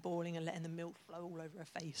bawling and letting the milk flow all over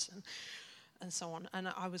her face and so on. And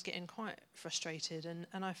I was getting quite frustrated,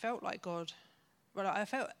 and I felt like God... Well, I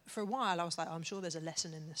felt for a while, I was like, I'm sure there's a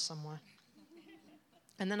lesson in this somewhere.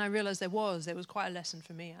 And then I realized there was quite a lesson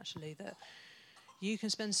for me, actually, that you can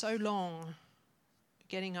spend so long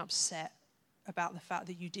getting upset about the fact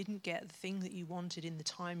that you didn't get the thing that you wanted in the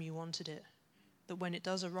time you wanted it, that when it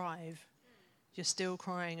does arrive, you're still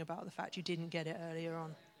crying about the fact you didn't get it earlier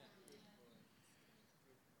on.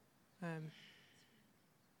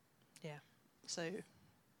 Yeah, so,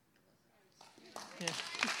 yeah.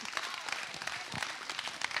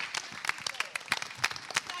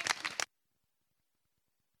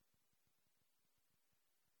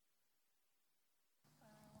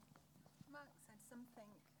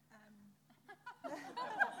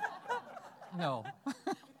 No.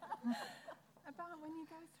 About when you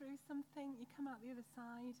go through something, you come out the other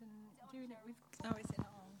side and doing it with... Oh, is it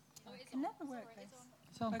not on? It can never work this.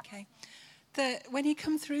 It's on. Okay. When you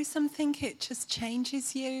come through something, it just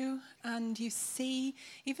changes you, and you see,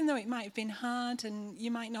 even though it might have been hard and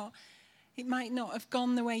it might not have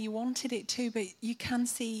gone the way you wanted it to, but you can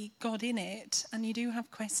see God in it, and you do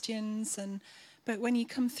have questions, but when you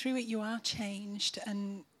come through it, you are changed,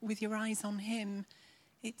 and with your eyes on him,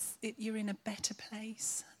 you're in a better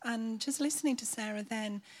place. And just listening to Sarah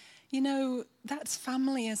then, that's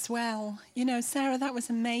family as well. Sarah, that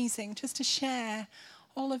was amazing, just to share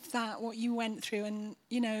all of that, what you went through. And,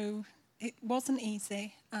 it wasn't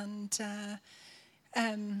easy. And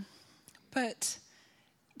but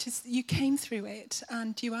just you came through it,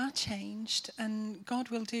 and you are changed. And God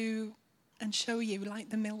will do and show you,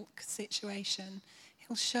 like the milk situation.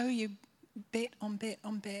 He'll show you bit on bit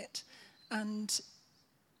on bit. And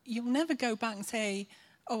you'll never go back and say,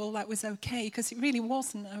 oh, well, that was okay, because it really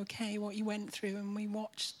wasn't okay what you went through, and we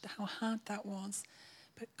watched how hard that was.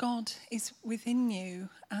 But God is within you,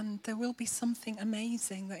 and there will be something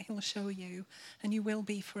amazing that he'll show you, and you will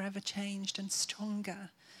be forever changed and stronger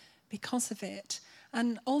because of it.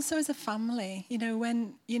 And also as a family,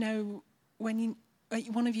 when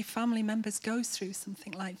one of your family members goes through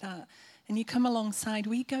something like that, and you come alongside,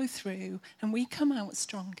 we go through, and we come out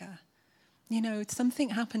stronger. Something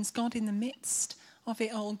happens, God in the midst of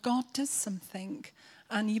it all, God does something,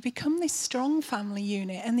 and you become this strong family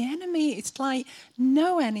unit. And the enemy, it's like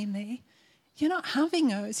no enemy. You're not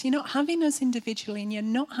having us. You're not having us individually, and you're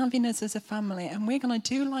not having us as a family. And we're going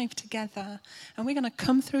to do life together, and we're going to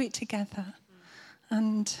come through it together,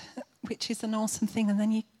 and which is an awesome thing. And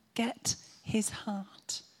then you get his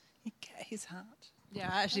heart. You get his heart.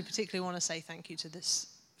 Yeah, I actually particularly want to say thank you to this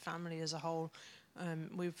family as a whole.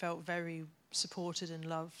 We felt very supported and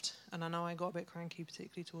loved, and I know I got a bit cranky,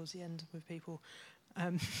 particularly towards the end with people,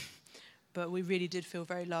 but we really did feel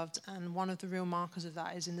very loved. And one of the real markers of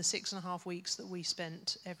that is in the 6.5 weeks that we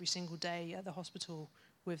spent every single day at the hospital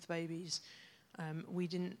with the babies, we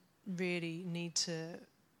didn't really need to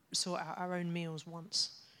sort out our own meals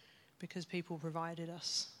once, because people provided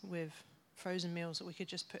us with frozen meals that we could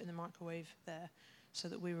just put in the microwave there, so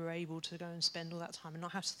that we were able to go and spend all that time and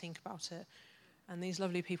not have to think about it. And these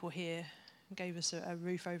lovely people here gave us a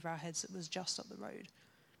roof over our heads that was just up the road.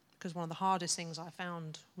 Because one of the hardest things I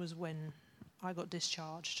found was when I got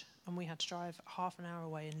discharged and we had to drive half an hour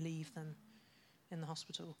away and leave them in the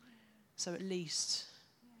hospital. So at least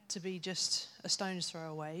to be just a stone's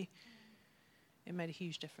throw away, it made a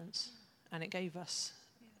huge difference. And it gave us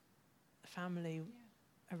a family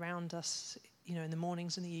around us, you know, in the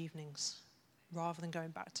mornings and the evenings, rather than going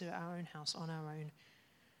back to our own house on our own.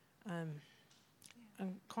 And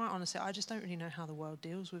quite honestly, I just don't really know how the world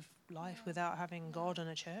deals with life without having God and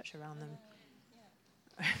a church around them.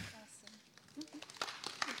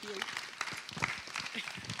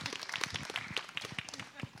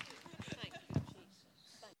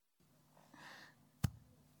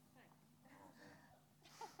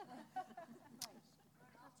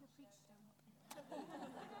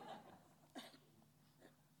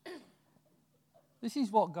 This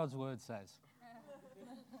is what God's word says.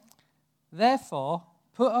 Therefore,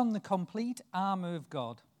 put on the complete armour of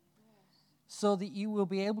God, so that you will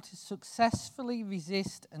be able to successfully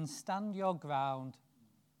resist and stand your ground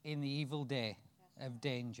in the evil day of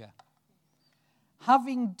danger.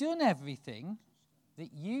 Having done everything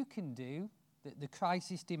that you can do, that the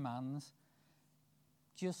crisis demands,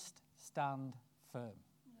 just stand firm.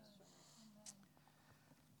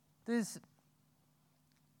 There's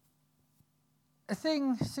a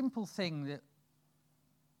simple thing that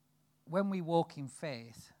when we walk in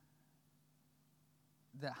faith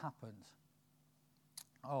that happens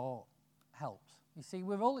or helps. You see,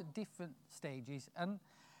 we're all at different stages and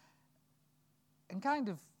kind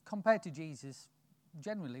of compared to Jesus,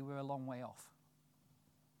 generally we're a long way off.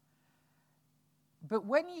 But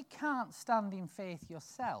when you can't stand in faith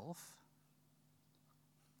yourself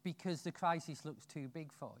because the crisis looks too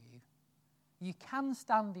big for you, you can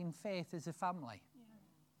stand in faith as a family.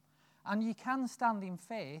 Yeah. And you can stand in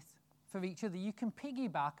faith for each other. You can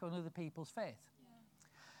piggyback on other people's faith. Yeah.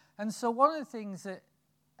 And so one of the things that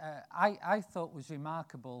I thought was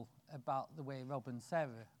remarkable about the way Rob and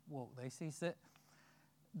Sarah walked this is that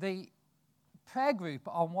the prayer group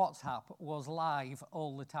on WhatsApp was live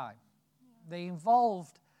all the time. Yeah. They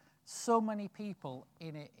involved so many people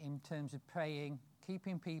in it in terms of praying,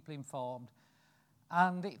 keeping people informed,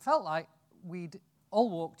 and it felt like we'd all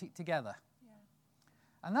walked it together. Yeah.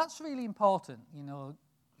 And that's really important, you know,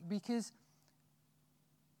 because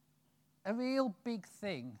a real big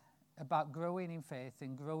thing about growing in faith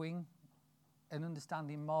and growing and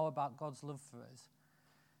understanding more about God's love for us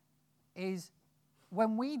is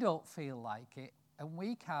when we don't feel like it and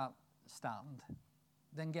we can't stand,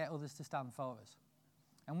 then get others to stand for us.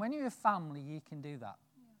 And when you're a family, you can do that.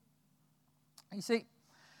 Yeah. You see,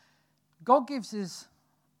 God gives us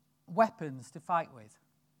weapons to fight with.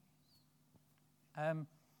 And,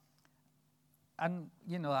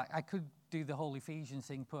 you know, I could do the whole Ephesians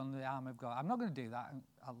thing, put on the armour of God. I'm not going to do that.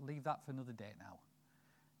 I'll leave that for another day now.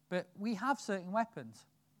 But we have certain weapons.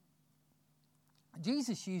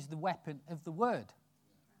 Jesus used the weapon of the word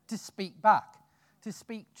to speak back, to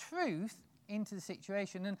speak truth into the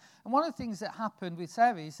situation. And one of the things that happened with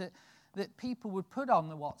Sarah is that people would put on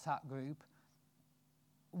the WhatsApp group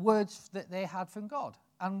words that they had from God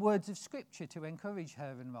and words of scripture to encourage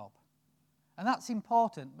her and Rob. And that's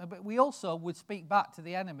important. But we also would speak back to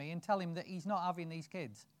the enemy and tell him that he's not having these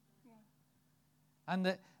kids. Yeah. And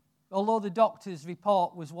that although the doctor's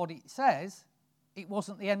report was what it says, it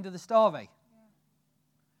wasn't the end of the story.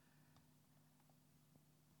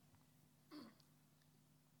 Yeah.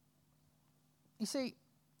 You see,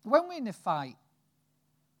 when we're in a fight,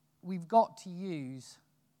 we've got to use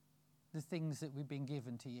the things that we've been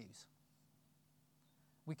given to use.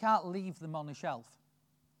 We can't leave them on a shelf.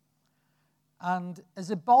 And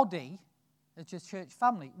as a body, as a church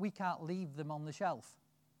family, we can't leave them on the shelf.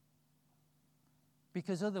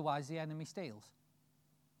 Because otherwise the enemy steals.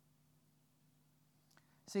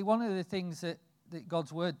 See, one of the things that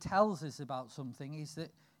God's word tells us about something is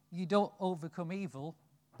that you don't overcome evil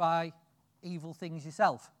by evil things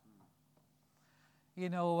yourself. You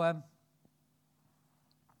know,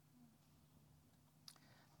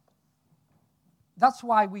 that's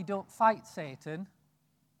why we don't fight Satan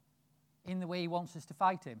in the way he wants us to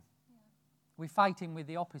fight him. Yeah. We fight him with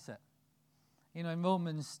the opposite. You know, in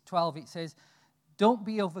Romans 12 it says, don't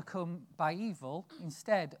be overcome by evil,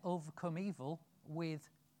 instead overcome evil with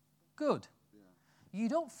good. Yeah. You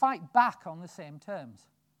don't fight back on the same terms.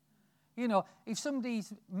 You know, if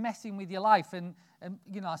somebody's messing with your life, and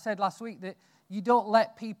you know, I said last week that you don't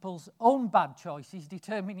let people's own bad choices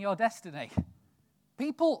determine your destiny.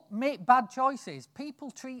 People make bad choices.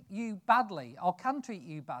 People treat you badly or can treat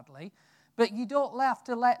you badly, but you don't have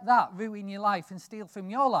to let that ruin your life and steal from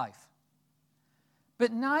your life.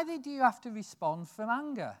 But neither do you have to respond from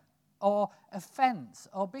anger or offense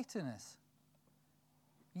or bitterness.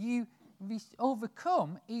 You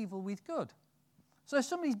overcome evil with good. So if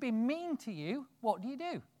somebody's been mean to you, what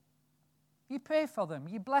do? You pray for them.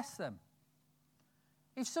 You bless them.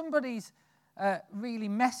 If somebody's really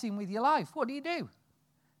messing with your life, what do?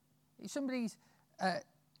 If somebody's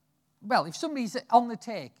if somebody's on the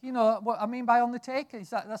take, you know what I mean by on the take? Is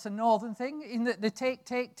that's a northern thing, in that they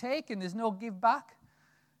take, and there's no give back?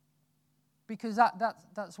 Because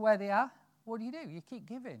that's where they are. What do? You keep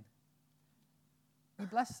giving. You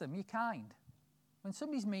bless them. You're kind. When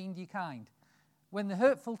somebody's mean, you're kind. When they're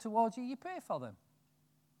hurtful towards you, you pray for them.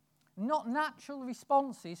 Not natural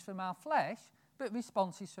responses from our flesh, but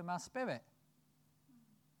responses from our spirit.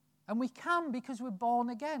 And we can, because we're born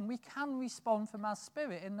again, we can respond from our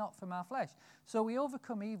spirit and not from our flesh. So we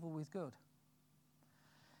overcome evil with good.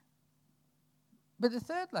 But the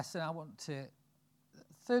third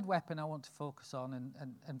weapon I want to focus on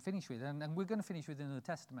and finish with, and we're going to finish with another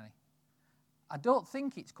testimony. I don't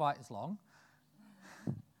think it's quite as long,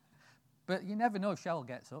 but you never know if Cheryl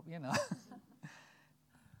gets up, you know.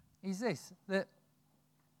 Is this, that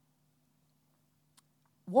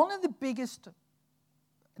one of the biggest,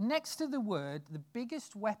 next to the word, the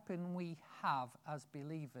biggest weapon we have as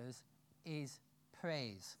believers is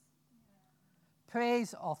praise.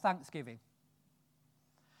 Praise or thanksgiving.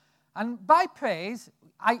 And by praise,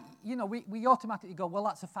 we automatically go, well,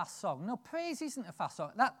 that's a fast song. No, praise isn't a fast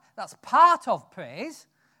song. That's part of praise,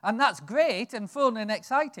 and that's great and fun and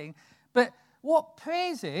exciting. But what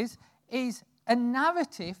praise is a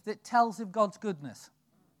narrative that tells of God's goodness.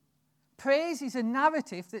 Praise is a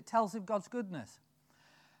narrative that tells of God's goodness.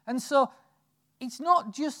 And so it's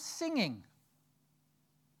not just singing.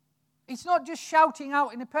 It's not just shouting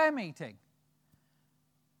out in a prayer meeting.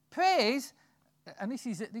 Praise, and this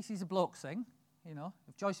is a bloke thing, you know.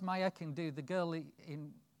 If Joyce Meyer can do the girl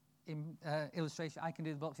in illustration, I can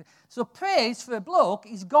do the bloke thing. So praise for a bloke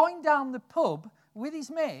is going down the pub with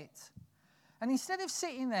his mates, and instead of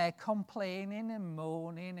sitting there complaining and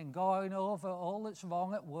moaning and going over all that's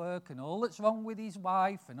wrong at work and all that's wrong with his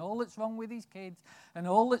wife and all that's wrong with his kids and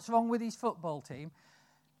all that's wrong with his football team,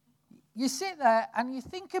 you sit there and you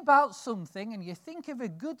think about something and you think of a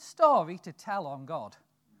good story to tell on God.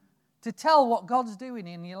 To tell what God's doing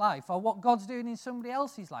in your life or what God's doing in somebody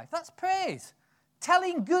else's life. That's praise.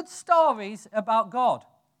 Telling good stories about God.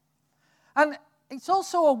 And it's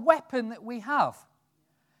also a weapon that we have.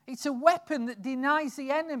 It's a weapon that denies the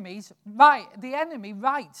enemy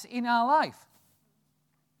rights in our life.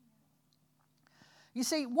 You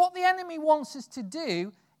see, what the enemy wants us to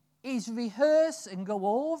do is rehearse and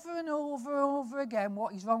go over and over and over again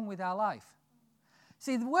what is wrong with our life.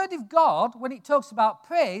 See, the Word of God, when it talks about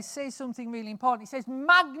praise, says something really important. It says,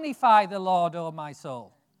 magnify the Lord, O my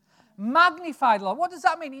soul. Magnify the Lord. What does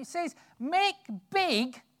that mean? It says, make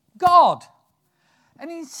big God. And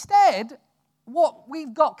instead, what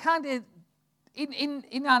we've got kind of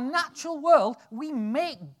in our natural world, we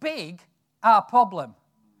make big our problem.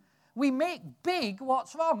 We make big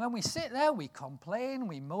what's wrong. And we sit there, we complain,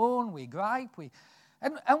 we moan, we gripe,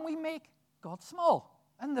 and we make God small.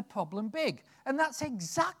 And the problem big. And that's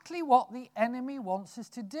exactly what the enemy wants us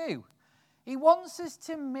to do. He wants us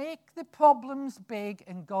to make the problems big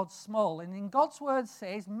and God small. And in God's word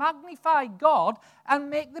says, magnify God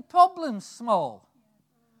and make the problems small.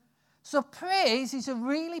 So praise is a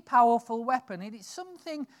really powerful weapon. It is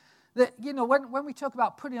something that, you know, when we talk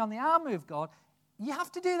about putting on the armor of God, you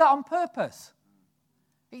have to do that on purpose.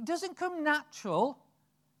 It doesn't come natural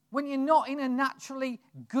when you're not in a naturally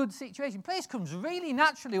good situation. Praise comes really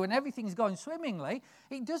naturally when everything's going swimmingly.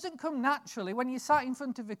 It doesn't come naturally when you're sat in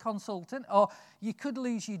front of a consultant or you could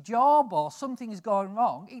lose your job or something is going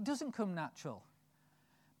wrong. It doesn't come natural.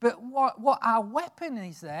 But what our weapon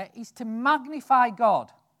is there is to magnify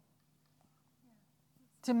God.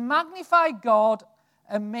 To magnify God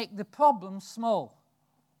and make the problem small.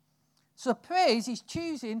 So praise is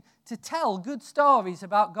choosing to tell good stories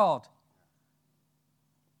about God.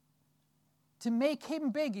 To make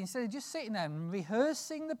him big instead of just sitting there and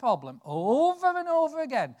rehearsing the problem over and over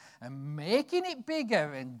again and making it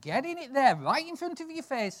bigger and getting it there right in front of your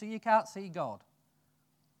face so you can't see God.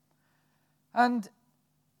 And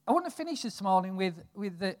I want to finish this morning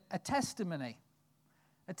with a testimony.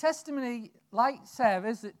 A testimony like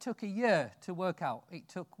Sarah's that took a year to work out. It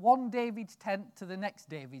took one David's tent to the next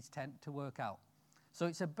David's tent to work out. So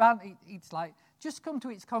it's like just come to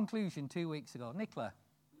its conclusion 2 weeks ago. Nicola.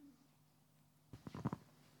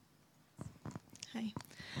 Hey.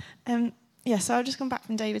 So I've just come back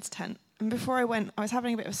from David's tent. And before I went, I was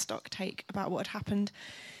having a bit of a stock take about what had happened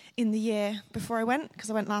in the year before I went, because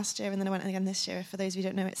I went last year and then I went again this year. For those of you who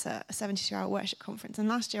don't know, it's a 72-hour worship conference. And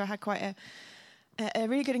last year I had quite a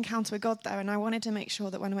really good encounter with God there, and I wanted to make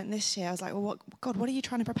sure that when I went this year, I was like, well, God, what are you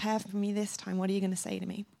trying to prepare for me this time? What are you going to say to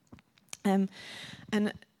me? And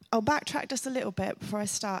I'll backtrack just a little bit before I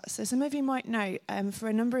start. So some of you might know, for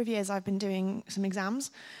a number of years I've been doing some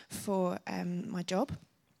exams for my job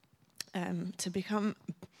to become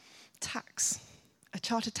a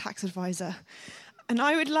chartered tax advisor. And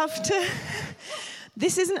I would love to...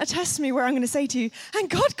 This isn't a testimony where I'm going to say to you, and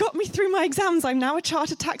God got me through my exams, I'm now a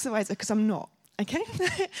chartered tax advisor, because I'm not, okay?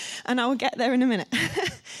 And I will get there in a minute.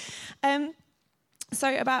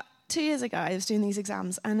 So about 2 years ago, I was doing these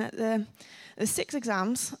exams, and at the 6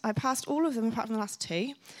 exams, I passed all of them apart from the last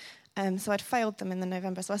 2. So I'd failed them in the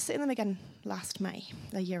November. So I was sitting them again last May,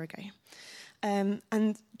 a year ago.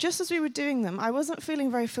 And just as we were doing them, I wasn't feeling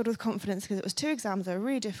very filled with confidence because it was 2 exams. They were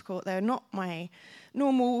really difficult. They were not my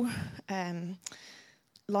normal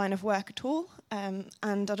line of work at all. And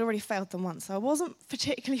I'd already failed them once. So I wasn't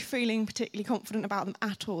feeling particularly confident about them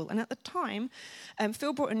at all. And at the time,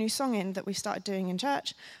 Phil brought a new song in that we started doing in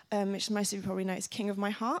church, which most of you probably know is King of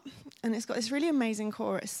My Heart. And it's got this really amazing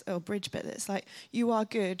chorus or bridge bit that's like, you are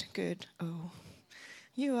good, good, oh.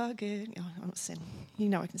 You are good. Oh, I'm not singing. You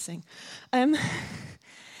know I can sing. And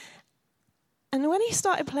when he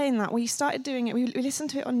started playing that, we started doing it. We listened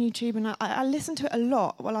to it on YouTube, and I listened to it a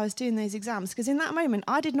lot while I was doing those exams, because in that moment,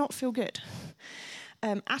 I did not feel good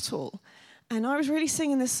at all. And I was really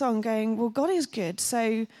singing this song going, well, God is good,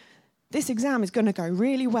 so this exam is going to go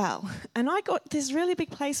really well. And I got this really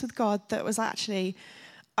big place with God that was actually...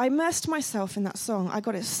 I immersed myself in that song. I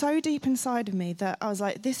got it so deep inside of me that I was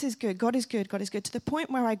like, this is good, God is good, God is good, to the point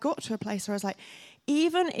where I got to a place where I was like,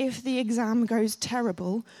 even if the exam goes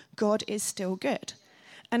terrible, God is still good.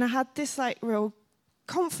 And I had this like real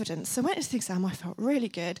confidence. So I went into the exam, I felt really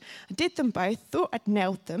good. I did them both, thought I'd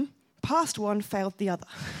nailed them, passed one, failed the other.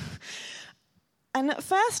 And at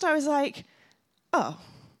first I was like, oh,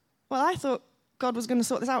 well, I thought God was going to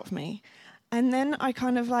sort this out for me. And then I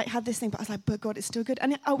kind of like had this thing, but I was like, but God, it's still good.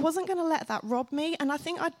 And I wasn't going to let that rob me. And I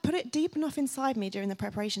think I'd put it deep enough inside me during the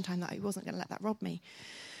preparation time that I wasn't going to let that rob me.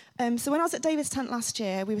 So when I was at David's tent last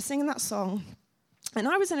year, we were singing that song. And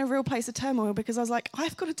I was in a real place of turmoil because I was like,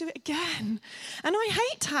 I've got to do it again. And I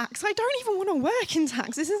hate tax. I don't even want to work in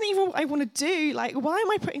tax. This isn't even what I want to do. Like, why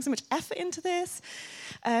am I putting so much effort into this?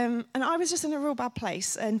 And I was just in a real bad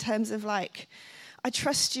place in terms of like, I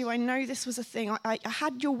trust you. I know this was a thing. I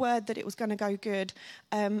had your word that it was going to go good.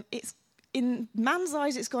 It's in man's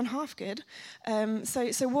eyes, it's gone half good.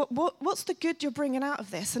 So what's the good you're bringing out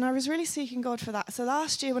of this? And I was really seeking God for that. So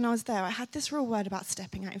last year when I was there, I had this real word about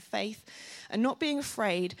stepping out in faith and not being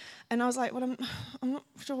afraid. And I was like, well, I'm not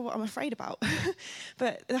sure what I'm afraid about.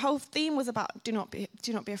 But the whole theme was about do not be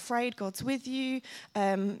afraid. God's with you.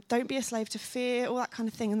 Don't be a slave to fear. All that kind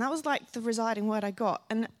of thing. And that was like the residing word I got.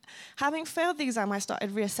 And having failed the exam, I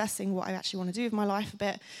started reassessing what I actually want to do with my life a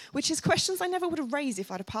bit, which is questions I never would have raised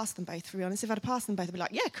if I'd have passed them both, to be honest. If I'd have passed them both, I'd be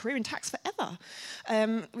like, yeah, career in tax forever,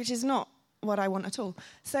 which is not what I want at all.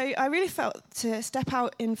 So I really felt to step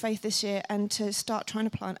out in faith this year and to start trying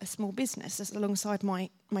to plant a small business alongside my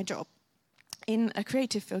job in a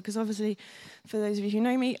creative field, because obviously, for those of you who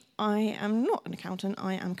know me, I am not an accountant,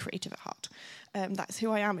 I am creative at heart. That's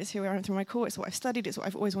who I am, it's who I am through my core, it's what I've studied, it's what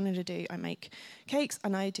I've always wanted to do. I make cakes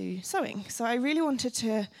and I do sewing. So I really wanted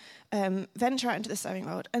to venture out into the sewing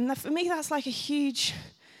world. And for me, that's like a huge...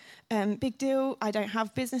 big deal. I don't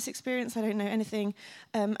have business experience. I don't know anything.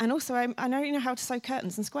 And also, I don't know how to sew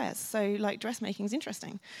curtains and squares. So, like, dressmaking is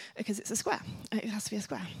interesting because it's a square. It has to be a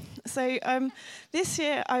square. So, this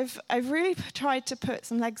year, I've really tried to put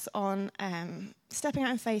some legs on stepping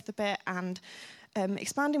out in faith a bit and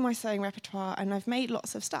expanding my sewing repertoire. And I've made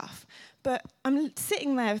lots of stuff. But I'm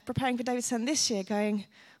sitting there preparing for David's tent this year going,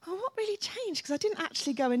 oh, what really changed? Because I didn't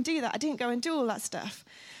actually go and do that. I didn't go and do all that stuff.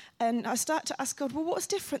 And I started to ask God, well, what's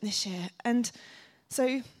different this year? And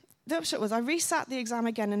so the upshot was I resat the exam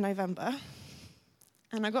again in November,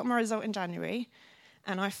 and I got my result in January,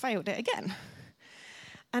 and I failed it again.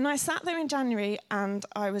 And I sat there in January, and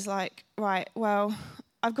I was like, right, well,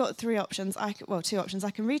 I've got 2 options. I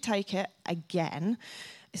can retake it again.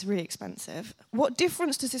 It's really expensive. What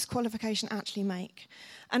difference does this qualification actually make?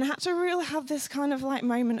 And I had to really have this kind of like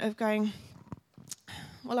moment of going...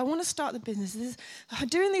 well, I want to start the business.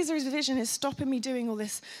 Doing these revision is stopping me doing all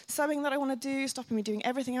this sewing that I want to do, stopping me doing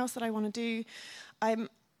everything else that I want to do. And,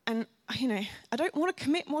 I don't want to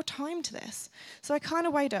commit more time to this. So I kind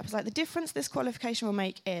of weighed up. It's like the difference this qualification will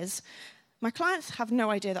make is My clients have no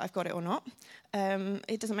idea that I've got it or not.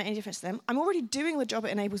 It doesn't make any difference to them. I'm already doing the job it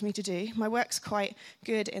enables me to do. My work's quite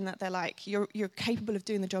good in that they're like, you're capable of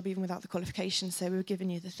doing the job even without the qualification, so we were giving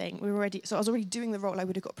you the thing. So I was already doing the role I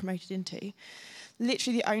would have got promoted into.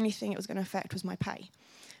 Literally the only thing it was going to affect was my pay.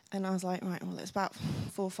 And I was like, right, well, it's about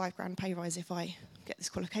 $4 or $5 grand pay rise if I get this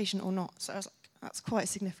qualification or not. So I was like, that's quite a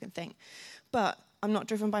significant thing. But I'm not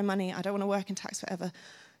driven by money. I don't want to work in tax forever.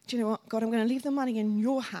 Do you know what? God, I'm going to leave the money in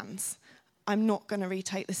your hands. I'm not going to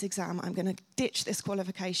retake this exam. I'm going to ditch this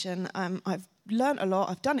qualification. I've learnt a lot.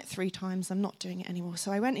 I've done it 3 times. I'm not doing it anymore.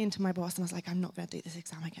 So I went into my boss and I was like, I'm not going to do this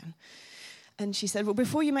exam again. And she said, well,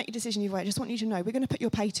 before you make your decision, I just want you to know, we're going to put your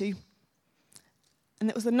pay to. And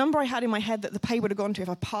it was the number I had in my head that the pay would have gone to if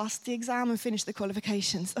I passed the exam and finished the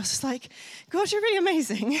qualifications. I was just like, God, you're really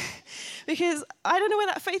amazing. Because I don't know where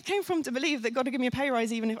that faith came from to believe that God would give me a pay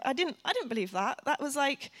rise even if I didn't believe that. That was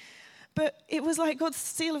like, but it was like God's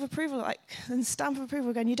seal of approval, like, and stamp of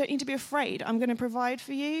approval going, you don't need to be afraid. I'm going to provide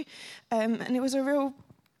for you. And it was a real,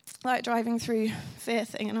 like, driving through fear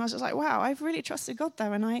thing. And I was just like, wow, I've really trusted God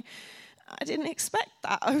there. And I didn't expect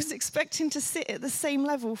that. I was expecting to sit at the same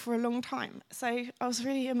level for a long time. So I was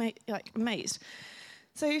really amazed.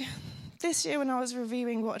 So this year when I was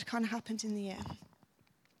reviewing what had kind of happened in the year,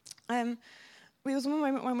 there was one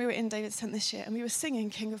moment when we were in David's tent this year and we were singing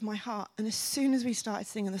King of My Heart. And as soon as we started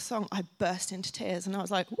singing the song, I burst into tears. And I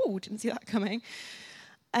was like, whoa, didn't see that coming.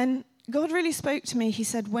 And God really spoke to me. He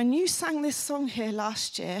said, when you sang this song here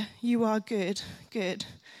last year, you are good, good.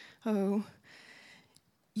 Oh,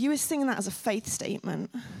 you were singing that as a faith statement.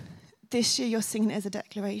 This year you're singing it as a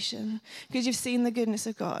declaration because you've seen the goodness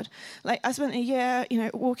of God. Like I spent a year,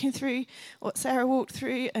 walking through what Sarah walked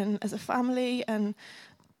through and as a family and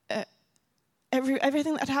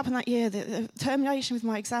everything that had happened that year, the termination with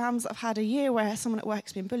my exams. I've had a year where someone at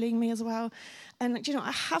work's been bullying me as well. And,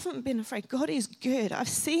 I haven't been afraid. God is good. I've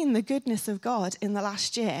seen the goodness of God in the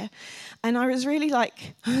last year. And I was really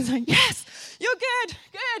like, yes, you're good,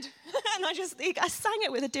 good. And I sang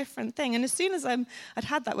it with a different thing. And as soon as I'd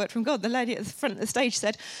had that word from God, the lady at the front of the stage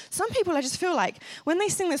said, some people I just feel like when they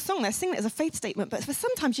sing this song, they're singing it as a faith statement. But for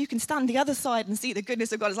sometimes you can stand the other side and see the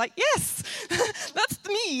goodness of God. It's like, yes, that's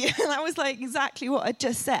me. And that was like exactly what I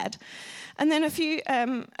just said. And then a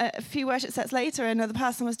few worship sets later, another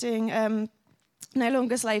person was doing No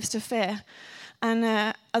Longer Slaves to Fear.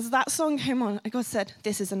 And as that song came on, God said,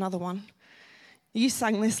 this is another one. You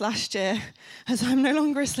sang this last year as I'm no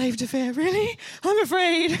longer a slave to fear. Really? I'm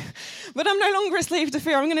afraid. But I'm no longer a slave to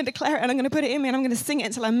fear. I'm going to declare it and I'm going to put it in me and I'm going to sing it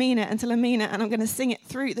until I mean it. And I'm going to sing it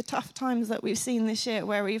through the tough times that we've seen this year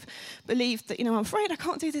where we've believed that, I'm afraid I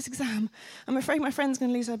can't do this exam. I'm afraid my friend's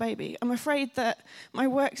going to lose her baby. I'm afraid that my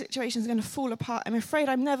work situation is going to fall apart. I'm afraid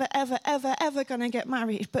I'm never, ever, ever, ever going to get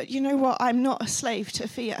married. But you know what? I'm not a slave to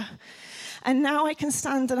fear. And now I can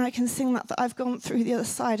stand and I can sing that I've gone through the other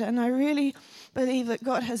side. And I really believe that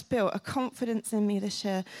God has built a confidence in me this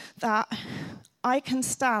year that I can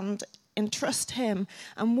stand and trust him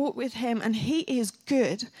and walk with him, and he is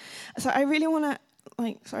good. So I really want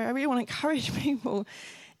to encourage people,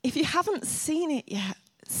 if you haven't seen it yet,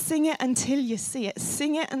 sing it until you see it.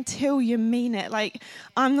 Sing it until you mean it. Like,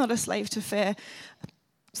 I'm not a slave to fear.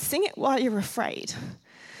 Sing it while you're afraid.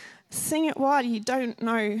 Sing it while you don't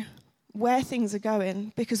know where things are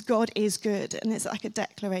going, because God is good, and it's like a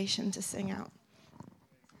declaration to sing out.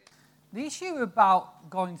 The issue about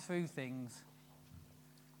going through things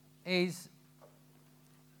is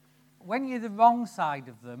when you're the wrong side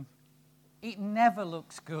of them, it never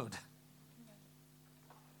looks good.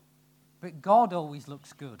 But God always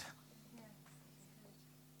looks good.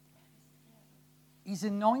 He's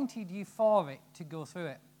anointed you for it to go through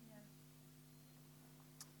it.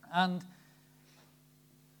 And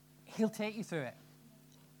he'll take you through it.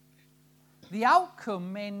 The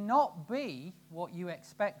outcome may not be what you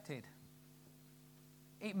expected.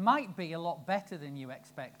 It might be a lot better than you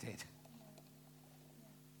expected.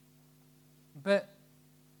 But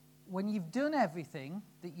when you've done everything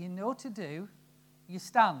that you know to do, you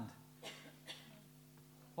stand.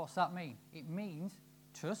 What's that mean? It means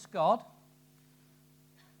trust God,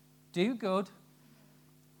 do good,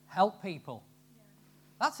 help people.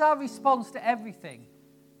 That's our response to everything,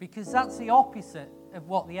 because that's the opposite of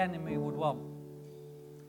what the enemy would want.